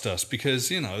trust us because,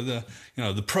 the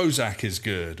Prozac is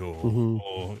good or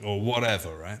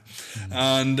whatever, right?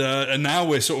 And now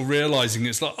we're sort of realizing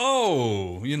it's like,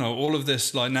 all of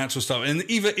this like natural stuff, and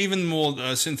even more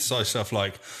synthesized stuff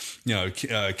like,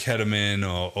 ketamine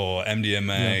or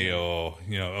MDMA or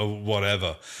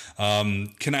whatever,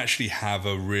 can actually have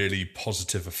a really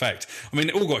positive effect. I mean,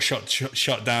 it all got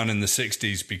shut down in the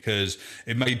 60s because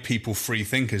it made people free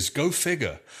thinkers. Go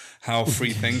figure how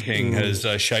free thinking has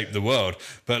shaped the world.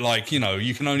 But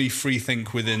you can only free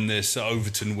think within this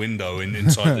Overton window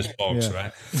inside this box,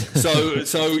 right? So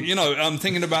I'm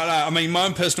thinking about that. I mean, my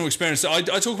own personal experience, I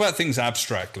talk about things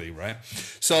abstractly, right?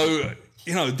 So,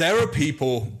 there are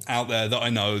people out there that I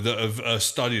know that have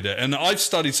studied it, and I've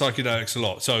studied psychedelics a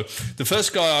lot. So the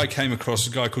first guy I came across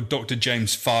was a guy called Dr.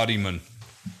 James Fadiman,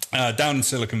 down in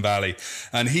Silicon Valley,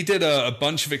 and he did a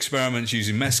bunch of experiments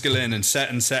using mescaline and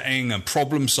setting and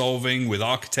problem solving with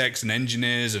architects and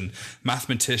engineers and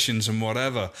mathematicians and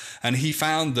whatever. And he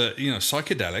found that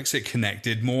psychedelics, it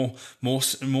connected more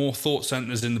thought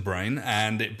centers in the brain,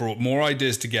 and it brought more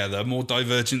ideas together, more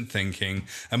divergent thinking,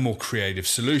 and more creative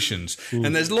solutions.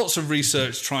 And there's lots of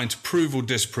research trying to prove or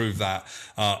disprove that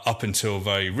up until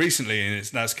very recently, and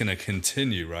that's going to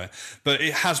continue, right? But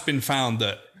it has been found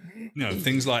that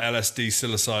things like LSD,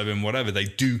 psilocybin, whatever, they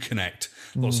do connect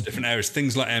lots of different areas.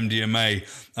 Things like MDMA,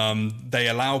 they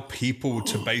allow people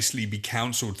to basically be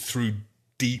counseled through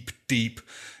deep,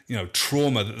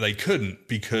 trauma that they couldn't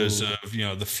because of,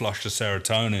 the flush of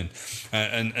serotonin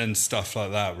and stuff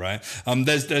like that, right?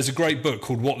 There's a great book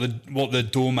called What the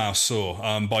Dormouse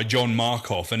Saw by John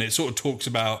Markoff, and it sort of talks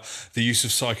about the use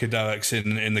of psychedelics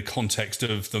in the context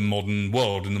of the modern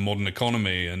world and the modern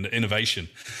economy and innovation.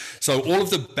 So all of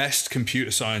the best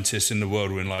computer scientists in the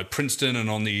world were in like Princeton and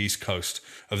on the East Coast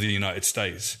of the United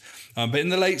States. But in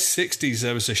the late 60s,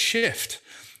 there was a shift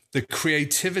the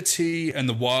creativity and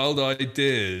the wild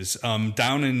ideas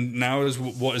down in now as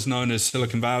what is known as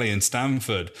Silicon Valley and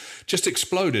Stanford just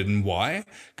exploded. And why?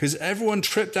 Because everyone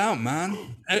tripped out,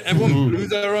 man. Everyone blew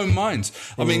their own minds.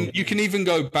 I mean, you can even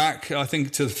go back, I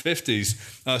think, to the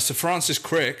 50s. Sir Francis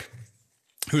Crick,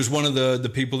 who was one of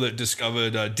the people that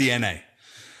discovered DNA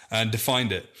and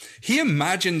defined it. He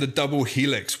imagined the double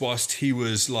helix whilst he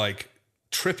was like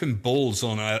tripping balls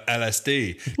on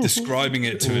LSD, describing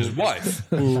it to his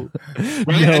wife. No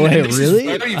way, really?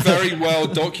 It's very, very well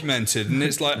documented. And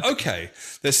it's like, okay,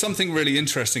 there's something really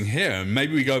interesting here. And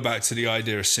maybe we go back to the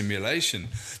idea of simulation.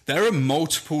 There are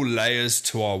multiple layers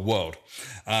to our world.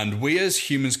 And we as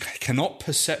humans cannot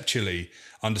perceptually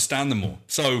understand them all.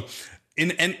 So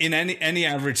in any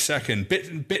average second,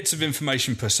 bits of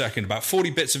information per second, about 40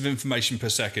 bits of information per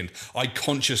second, I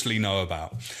consciously know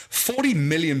about. 40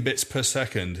 million bits per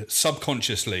second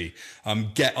subconsciously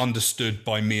get understood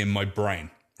by me and my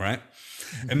brain, right?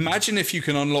 Imagine if you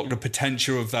can unlock the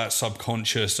potential of that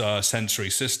subconscious sensory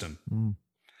system.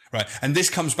 Right. And this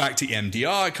comes back to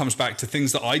EMDR, it comes back to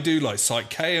things that I do like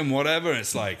Psych K and whatever.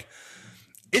 It's like,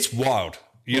 it's wild.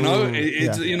 You know,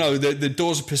 you know, the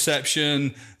doors of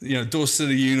perception, you know, doors to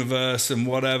the universe and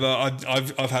whatever.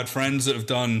 I've had friends that have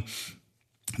done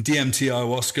DMT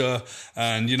ayahuasca,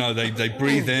 and you know, they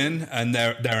breathe in and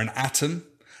they're an atom,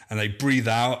 and they breathe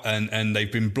out and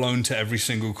they've been blown to every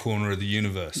single corner of the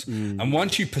universe. And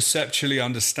once you perceptually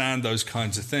understand those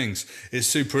kinds of things, it's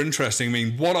super interesting. I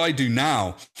mean, what I do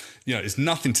now, you know, is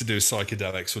nothing to do with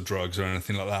psychedelics or drugs or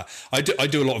anything like that. I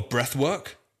do a lot of breath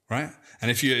work, right? And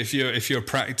if you're a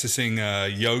practicing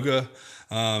yoga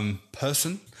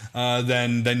person,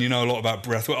 then you know a lot about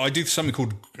breath work. I do something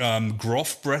called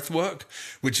Groff breath work,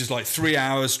 which is like 3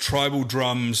 hours tribal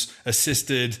drums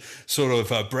assisted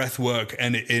sort of breath work,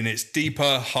 and it's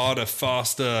deeper, harder,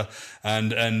 faster,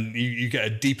 and you get a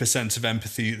deeper sense of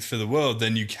empathy for the world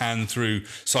than you can through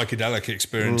psychedelic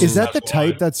experiences. Is that the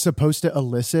type that's supposed to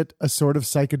elicit a sort of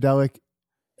psychedelic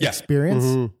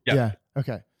experience? Yeah.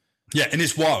 Okay. Yeah, and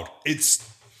it's wild. It's,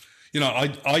 you know,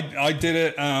 I did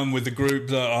it with the group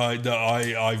that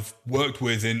I've worked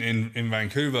with in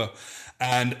Vancouver,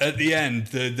 and at the end,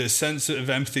 the sense of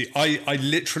empathy, I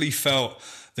literally felt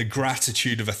the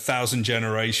gratitude of 1,000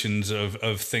 generations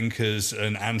of thinkers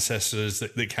and ancestors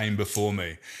that came before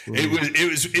me.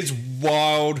 It's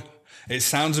wild. It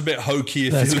sounds a bit hokey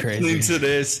if you're listening to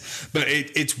this, but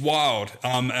it's wild.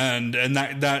 And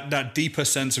that deeper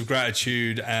sense of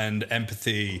gratitude and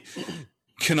empathy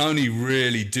can only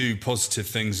really do positive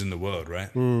things in the world,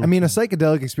 right? I mean, a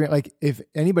psychedelic experience, like if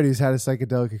anybody who's had a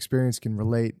psychedelic experience can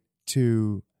relate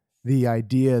to the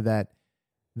idea that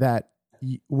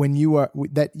when you are,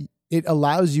 that it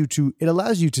allows you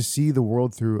to see the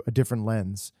world through a different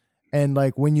lens. And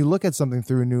like when you look at something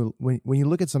through a new, when you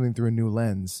look at something through a new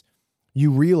lens, you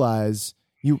realize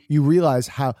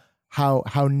how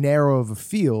narrow of a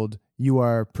field you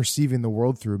are perceiving the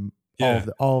world through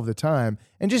all of the time,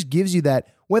 and just gives you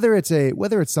that, whether it's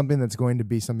something that's going to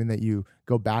be something that you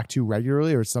go back to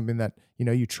regularly, or it's something that, you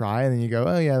know, you try and then you go,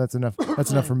 oh yeah, that's enough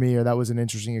for me, or that was an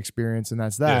interesting experience and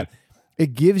that's that.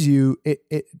 It gives you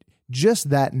it just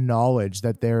that knowledge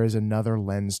that there is another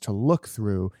lens to look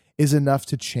through is enough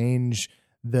to change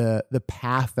the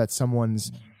path that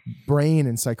someone's brain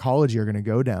and psychology are going to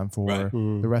go down for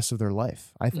the rest of their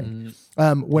life, I think.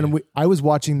 I was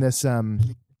watching this, do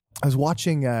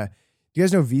you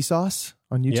guys know Vsauce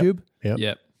on YouTube?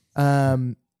 Yep.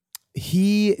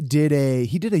 He did a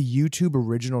YouTube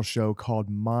original show called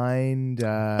Mind.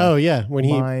 When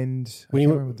he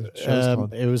what the show's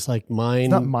called. It was like Mind.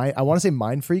 It's not Mind. I want to say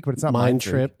Mind Freak, but it's not Mind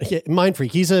Trip. Yeah, Mind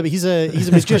Freak. He's a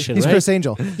magician. He's right? Chris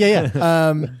Angel.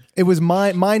 Yeah. It was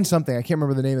Mind something. I can't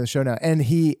remember the name of the show now. And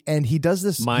he does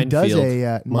this.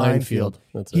 Minefield.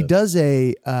 He does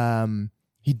a Minefield.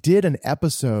 He did an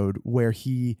episode where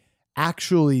he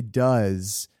actually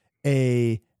does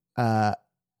a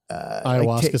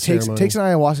ayahuasca ceremony. Takes an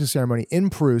ayahuasca ceremony in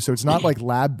Peru, so it's not like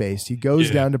lab based. He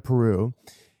goes down to Peru.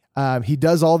 He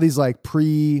does all these like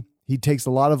he takes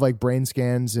a lot of like brain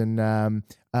scans and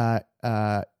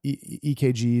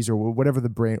EKGs or whatever the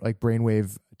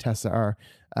brainwave tests are.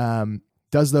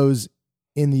 Does those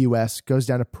in the US, goes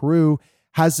down to Peru,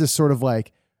 has this sort of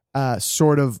like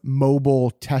sort of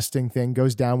mobile testing thing,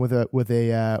 goes down with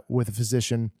a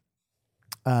physician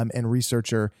and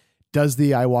researcher, does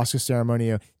the ayahuasca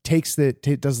ceremony, does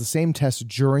the same test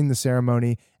during the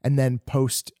ceremony and then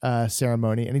post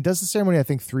ceremony, and he does the ceremony I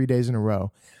think 3 days in a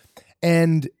row,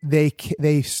 and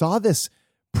they saw this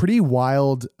pretty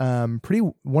wild,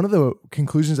 one of the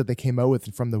conclusions that they came out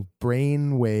with from the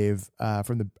brain wave,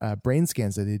 from the brain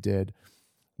scans that they did,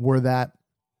 were that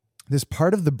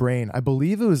part of the brain. I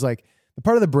believe it was like the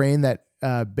part of the brain that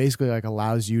basically like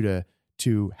allows you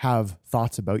to have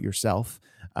thoughts about yourself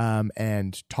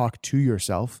and talk to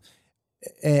yourself.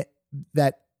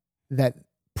 That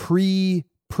pre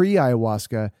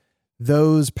ayahuasca,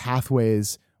 those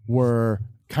pathways were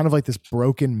kind of like this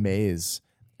broken maze,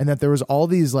 and that there was all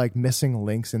these like missing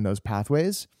links in those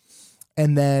pathways.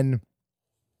 And then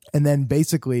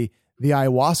basically the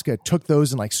ayahuasca took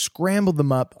those and like scrambled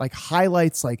them up, like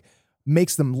highlights, like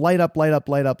makes them light up.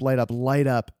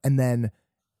 And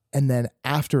then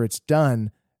after it's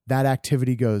done, that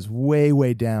activity goes way,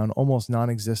 way down, almost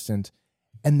non-existent,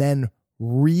 and then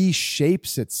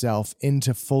reshapes itself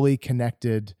into fully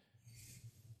connected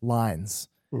lines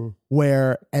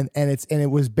where, and it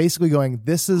was basically going,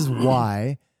 this is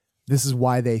why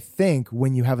they think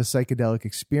when you have a psychedelic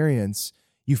experience,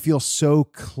 you feel so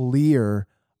clear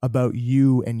about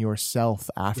you and yourself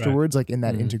afterwards, like in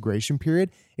that integration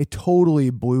period. It totally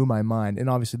blew my mind. And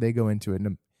obviously they go into it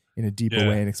in a deeper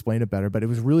way and explain it better, but it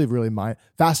was really, really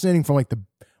fascinating from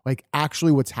like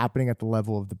actually what's happening at the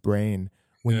level of the brain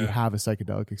when you have a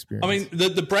psychedelic experience. I mean,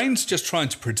 the brain's just trying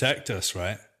to protect us,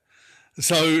 right?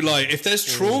 So, like, if there's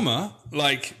trauma,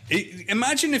 like,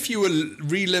 imagine if you were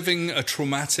reliving a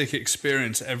traumatic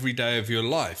experience every day of your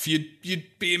life.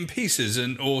 You'd be in pieces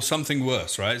or something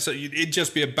worse, right? So it'd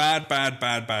just be a bad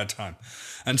time.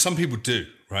 And some people do,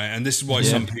 right? And this is why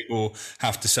some people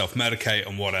have to self-medicate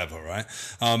and whatever, right?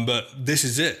 But this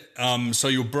is it. So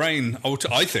your brain,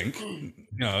 I think,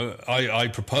 I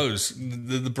propose,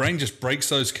 the brain just breaks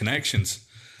those connections.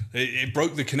 It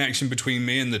broke the connection between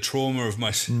me and the trauma of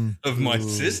my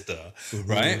sister,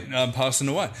 right? Passing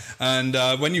away. And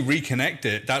when you reconnect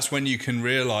it, that's when you can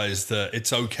realize that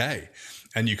it's okay,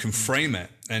 and you can frame it,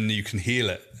 and you can heal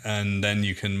it, and then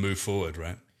you can move forward,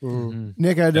 right?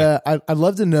 Nick, I'd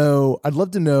love to know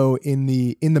in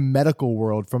the medical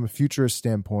world, from a futurist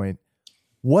standpoint,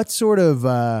 what sort of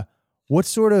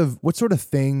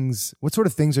things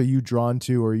are you drawn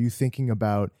to, or are you thinking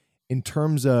about in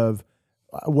terms of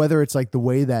whether it's like the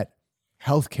way that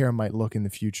healthcare might look in the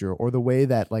future, or the way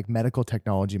that like medical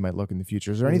technology might look in the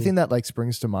future? Is there anything that like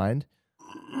springs to mind?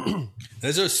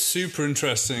 There's a super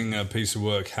interesting piece of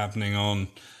work happening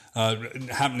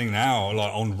now,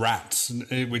 like on rats,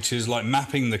 which is like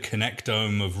mapping the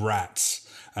connectome of rats,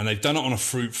 and they've done it on a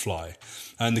fruit fly.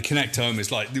 And the connectome is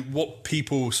like what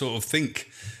people sort of think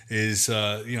is,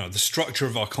 the structure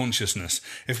of our consciousness.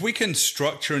 If we can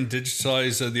structure and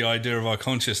digitize the idea of our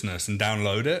consciousness and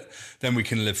download it, then we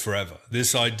can live forever.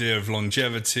 This idea of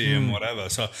longevity and whatever.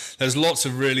 So there's lots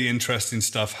of really interesting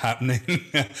stuff happening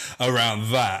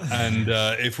around that. And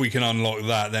if we can unlock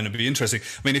that, then it'd be interesting.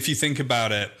 I mean, if you think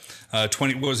about it,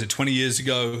 20 years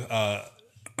ago,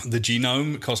 the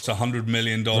genome cost $100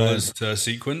 million to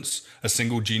sequence a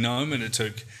single genome, and it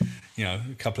took, a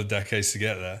couple of decades to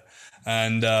get there.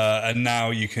 And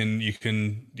now you can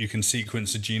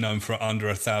sequence a genome for under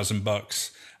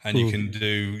 $1,000, and you can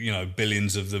do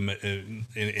billions of them in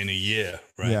a year,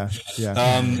 right?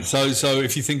 Yeah. So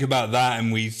if you think about that,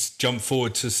 and we jump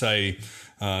forward to say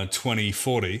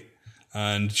 2040.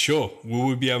 And sure, will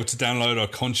we be able to download our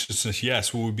consciousness?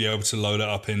 Yes. Will we be able to load it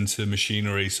up into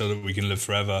machinery so that we can live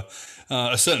forever?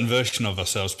 A certain version of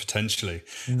ourselves, potentially.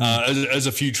 As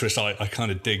a futurist, I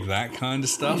kind of dig that kind of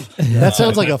stuff. That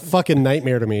sounds like a fucking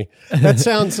nightmare to me. That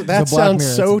sounds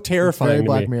so terrifying. Very to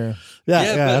Black me. Mirror. Yeah,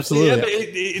 absolutely. Yeah, but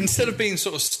instead of being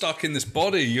sort of stuck in this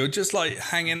body, you're just like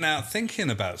hanging out thinking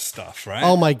about stuff, right?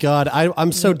 Oh my God,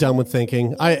 I'm so done with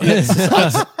thinking.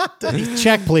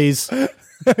 Check, please.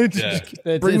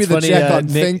 Bring me the check on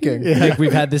Nick, thinking. Nick,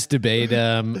 we've had this debate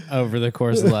over the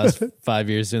course of the last 5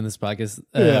 years doing this podcast,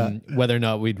 whether or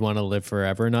not we'd want to live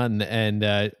forever or not.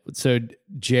 And so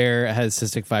Jer has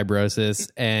cystic fibrosis,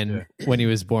 and when he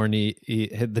was born,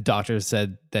 the doctor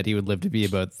said that he would live to be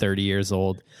about 30 years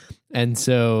old. And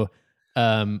so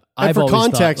for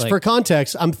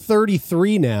context, I'm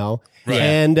 33 now. Right.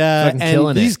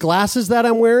 And these glasses that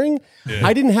I'm wearing,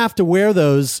 I didn't have to wear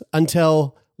those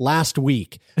until last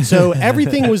week. So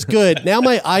everything was good. Now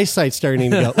my eyesight's starting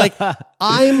to go. Like,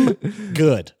 I'm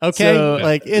good.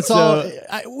 Okay.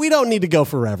 We don't need to go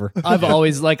forever. I've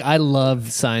always I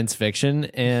love science fiction,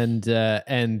 and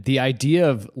the idea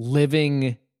of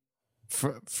living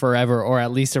forever, or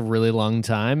at least a really long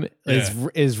time,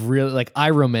 is really like, I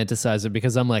romanticize it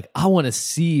because I'm like, I want to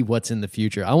see what's in the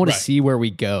future. I want to see where we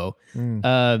go.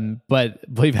 But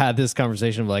we've had this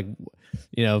conversation of like,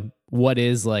 what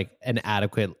is like an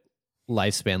adequate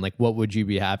lifespan? Like, what would you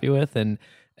be happy with? And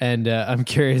I'm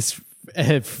curious,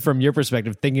 from your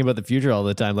perspective, thinking about the future all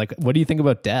the time, like, what do you think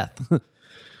about death?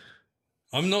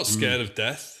 I'm not scared of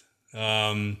death.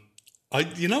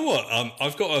 You know what?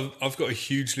 I've got a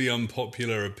hugely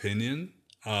unpopular opinion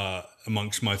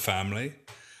amongst my family.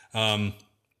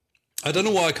 I don't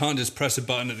know why I can't just press a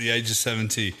button at the age of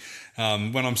 70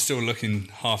 when I'm still looking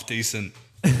half decent.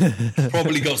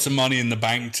 Probably got some money in the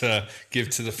bank to give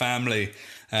to the family,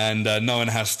 and no one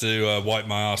has to wipe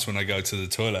my ass when I go to the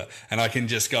toilet, and I can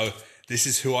just go, "This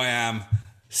is who I am.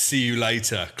 See you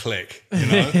later." Click. You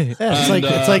know?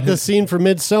 It's like the scene from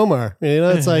Midsommar. You know,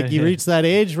 it's like you reach that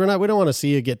age. We don't want to see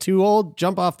you get too old.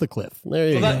 Jump off the cliff. There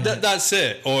you go. That's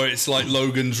it. Or it's like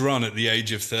Logan's Run at the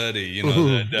age of 30. You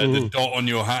know, the dot on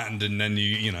your hand, and then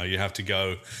you have to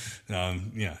go,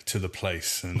 to the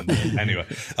place. And anyway,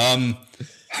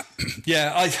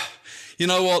 You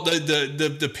know what?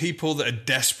 The people that are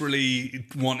desperately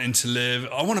wanting to live,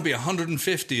 I want to be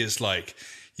 150. It's like,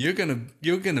 you're gonna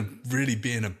really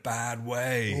be in a bad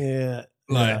way. Yeah.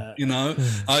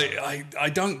 I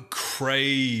don't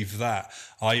crave that.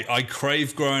 I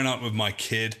crave growing up with my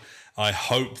kid. I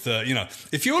hope that,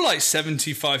 if you're like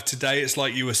 75 today, it's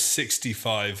like you were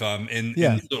 65 in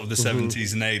sort of the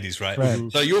 70s and 80s, right?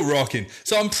 So you're rocking.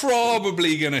 So I'm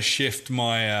probably going to shift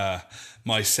my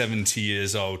 70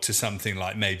 years old to something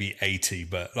like maybe 80,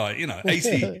 but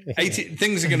 80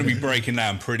 things are going to be breaking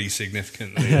down pretty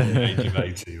significantly at the age of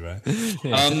 80, right?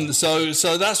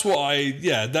 So that's what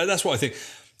that's what I think.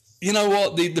 You know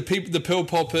what? The people, the pill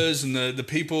poppers and the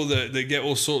people that get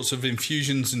all sorts of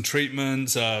infusions and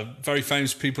treatments, very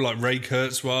famous people like Ray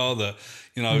Kurzweil that,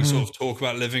 sort of talk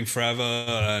about living forever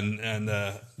and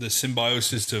the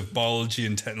symbiosis of biology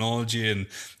and technology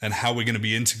and how we're going to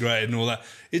be integrated and all that.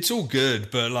 It's all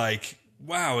good, but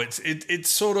wow, it's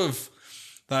sort of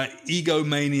that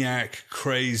egomaniac,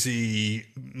 crazy,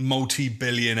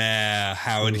 multi-billionaire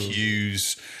Howard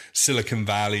Hughes, Silicon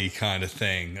Valley kind of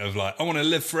thing of I want to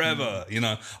live forever.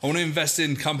 I want to invest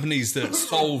in companies that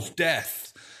solve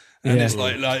death, and it's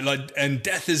and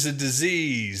death is a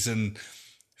disease, and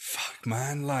fuck,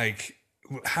 man,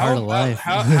 how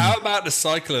about the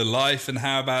cycle of life, and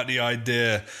how about the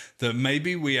idea that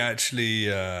maybe we actually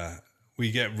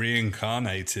we get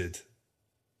reincarnated?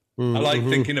 I like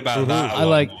thinking about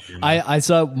that. I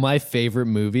saw my favorite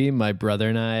movie. My brother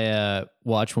and I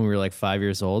watched when we were 5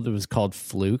 years old. It was called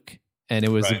Fluke, and it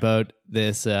was about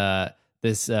this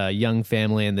young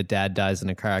family, and the dad dies in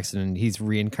a car accident. And he's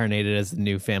reincarnated as the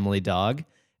new family dog,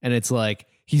 and it's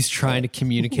he's trying to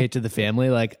communicate to the family,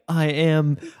 I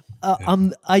am.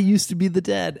 I used to be the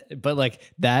dad, but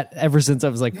that. Ever since I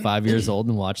was 5 years old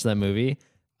and watched that movie,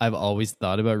 I've always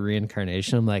thought about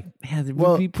reincarnation. I'm man, it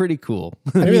would be pretty cool.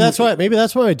 Maybe that's why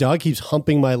my dog keeps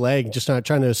humping my leg, just not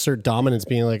trying to assert dominance,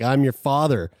 being I'm your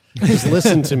father. Just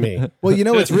listen to me. Well,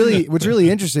 what's really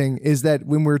interesting is that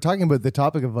when we're talking about the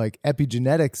topic of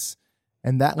epigenetics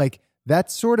and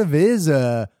that sort of is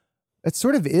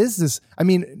this. I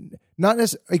mean, not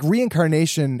necessarily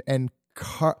reincarnation and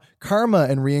karma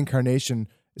and reincarnation,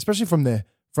 especially from the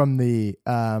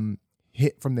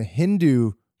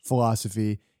Hindu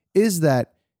philosophy, is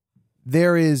that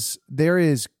there is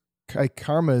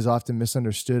karma is often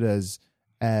misunderstood as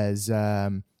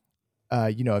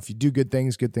if you do good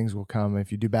things will come.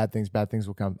 If you do bad things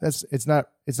will come. It's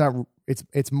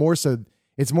more so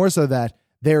that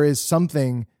there is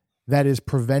something that is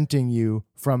preventing you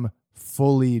from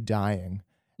fully dying,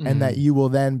 and that you will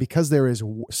then, because there is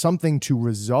something to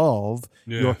resolve,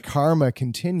 your karma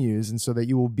continues, and so that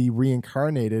you will be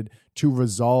reincarnated to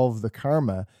resolve the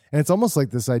karma. And it's almost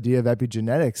like this idea of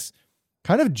epigenetics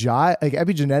kind of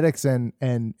epigenetics and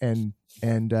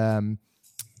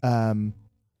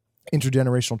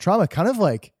intergenerational trauma kind of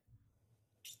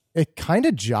it kind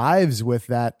of jives with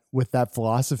that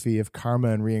philosophy of karma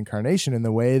and reincarnation, in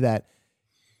the way that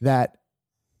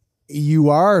you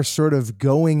are sort of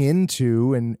going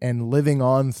into and living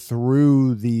on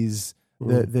through these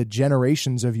the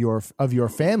generations of your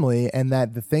family, and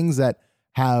that the things that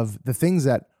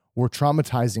were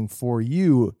traumatizing for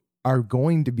you are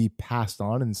going to be passed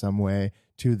on in some way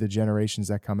to the generations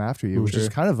that come after you, which is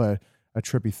kind of a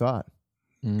trippy thought.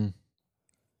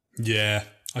 Yeah,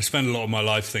 I spend a lot of my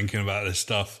life thinking about this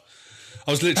stuff.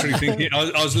 I was literally thinking.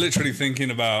 I was literally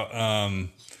thinking about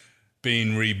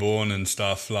being reborn and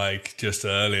stuff just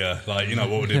earlier. What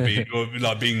would it be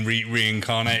being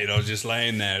reincarnated? I was just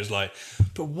laying there. It's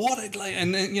but what?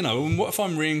 And then what if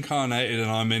I'm reincarnated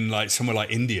and I'm in somewhere like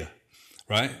India,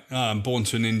 right? I'm born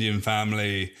to an Indian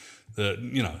family that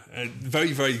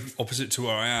very, very opposite to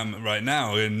where I am right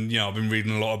now. And I've been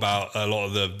reading a lot about a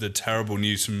lot of the terrible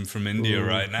news from India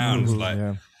right now. And it's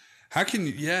How can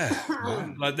you,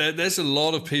 man. Like there's a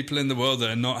lot of people in the world that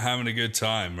are not having a good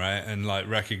time, right? And like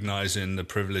recognizing the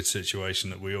privileged situation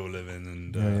that we all live in,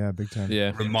 and big time.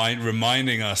 Yeah,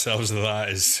 reminding ourselves of that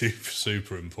is super,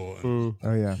 super important.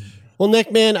 Oh yeah. Well,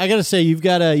 Nick, man, I gotta say you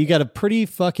got a pretty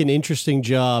fucking interesting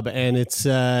job, and it's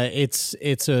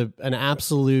an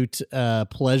absolute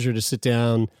pleasure to sit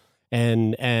down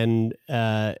and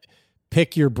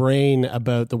pick your brain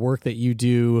about the work that you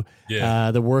do,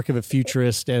 the work of a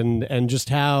futurist, and just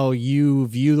how you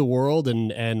view the world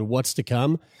and what's to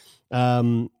come.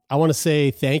 I want to say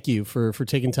thank you for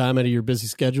taking time out of your busy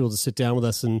schedule to sit down with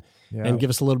us and give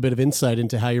us a little bit of insight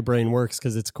into how your brain works,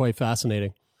 because it's quite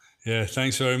fascinating. Yeah,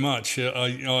 thanks very much.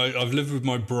 I've lived with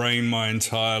my brain my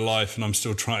entire life, and I'm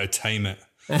still trying to tame it.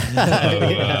 So,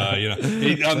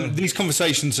 these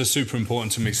conversations are super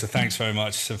important to me. So thanks very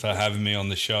much for having me on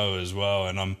the show as well.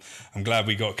 And I'm glad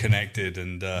we got connected.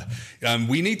 And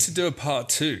we need to do a part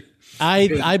 2.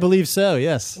 I believe so.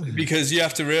 Yes, because you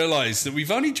have to realize that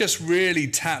we've only just really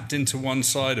tapped into one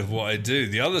side of what I do.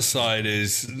 The other side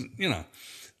is,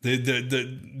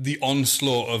 the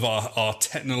onslaught of our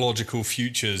technological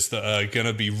futures that are going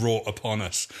to be wrought upon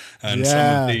us, and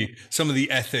some of the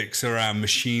ethics around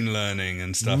machine learning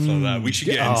and stuff like that. We should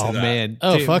get into that. Man.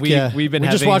 Oh, dude, fuck yeah. We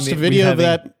just watched a video of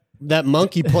that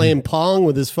monkey playing Pong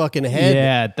with his fucking head.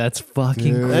 Yeah, that's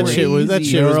fucking crazy. That shit was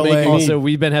making Also,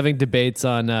 we've been having debates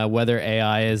on whether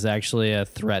AI is actually a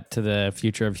threat to the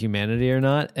future of humanity or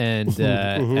not, and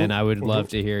and I would love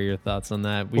to hear your thoughts on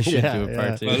that. We should do a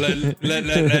part 2. Well,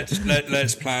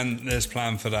 let's plan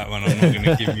for that one. I'm not going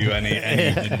to give you any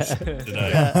hints today.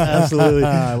 Yeah, absolutely.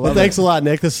 Well, thanks a lot,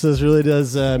 Nick. This really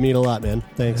does mean a lot, man.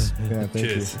 Thanks. Yeah, thank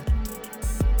Cheers. you.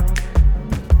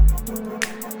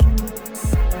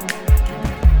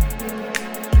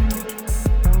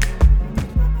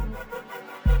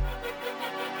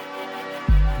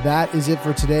 That is it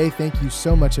for today. Thank you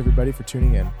so much, everybody, for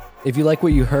tuning in. If you like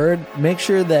what you heard, make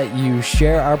sure that you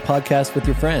share our podcast with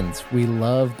your friends. We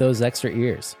love those extra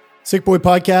ears. Sick Boy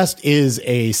Podcast is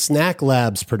a Snack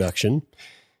Labs production.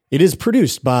 It is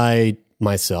produced by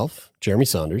myself, Jeremy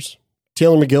Saunders,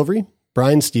 Taylor McGilvery,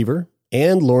 Brian Stever,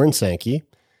 and Lauren Sankey.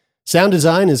 Sound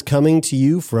design is coming to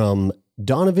you from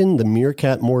Donovan the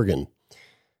Meerkat Morgan.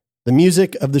 The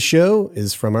music of the show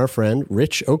is from our friend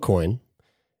Rich O'Coin.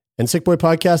 And Sick Boy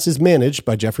Podcast is managed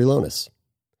by Jeffrey Lonis.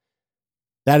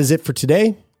 That is it for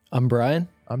today. I'm Brian.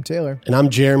 I'm Taylor. And I'm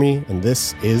Jeremy, and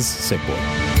this is Sick Boy.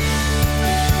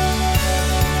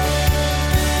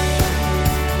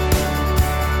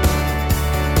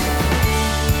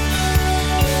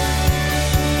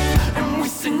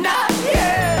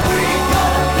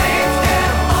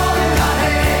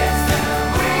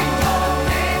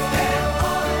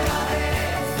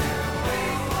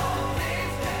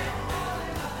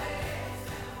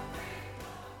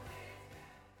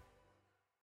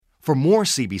 For more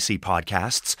CBC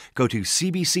podcasts, go to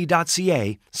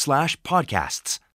cbc.ca/podcasts.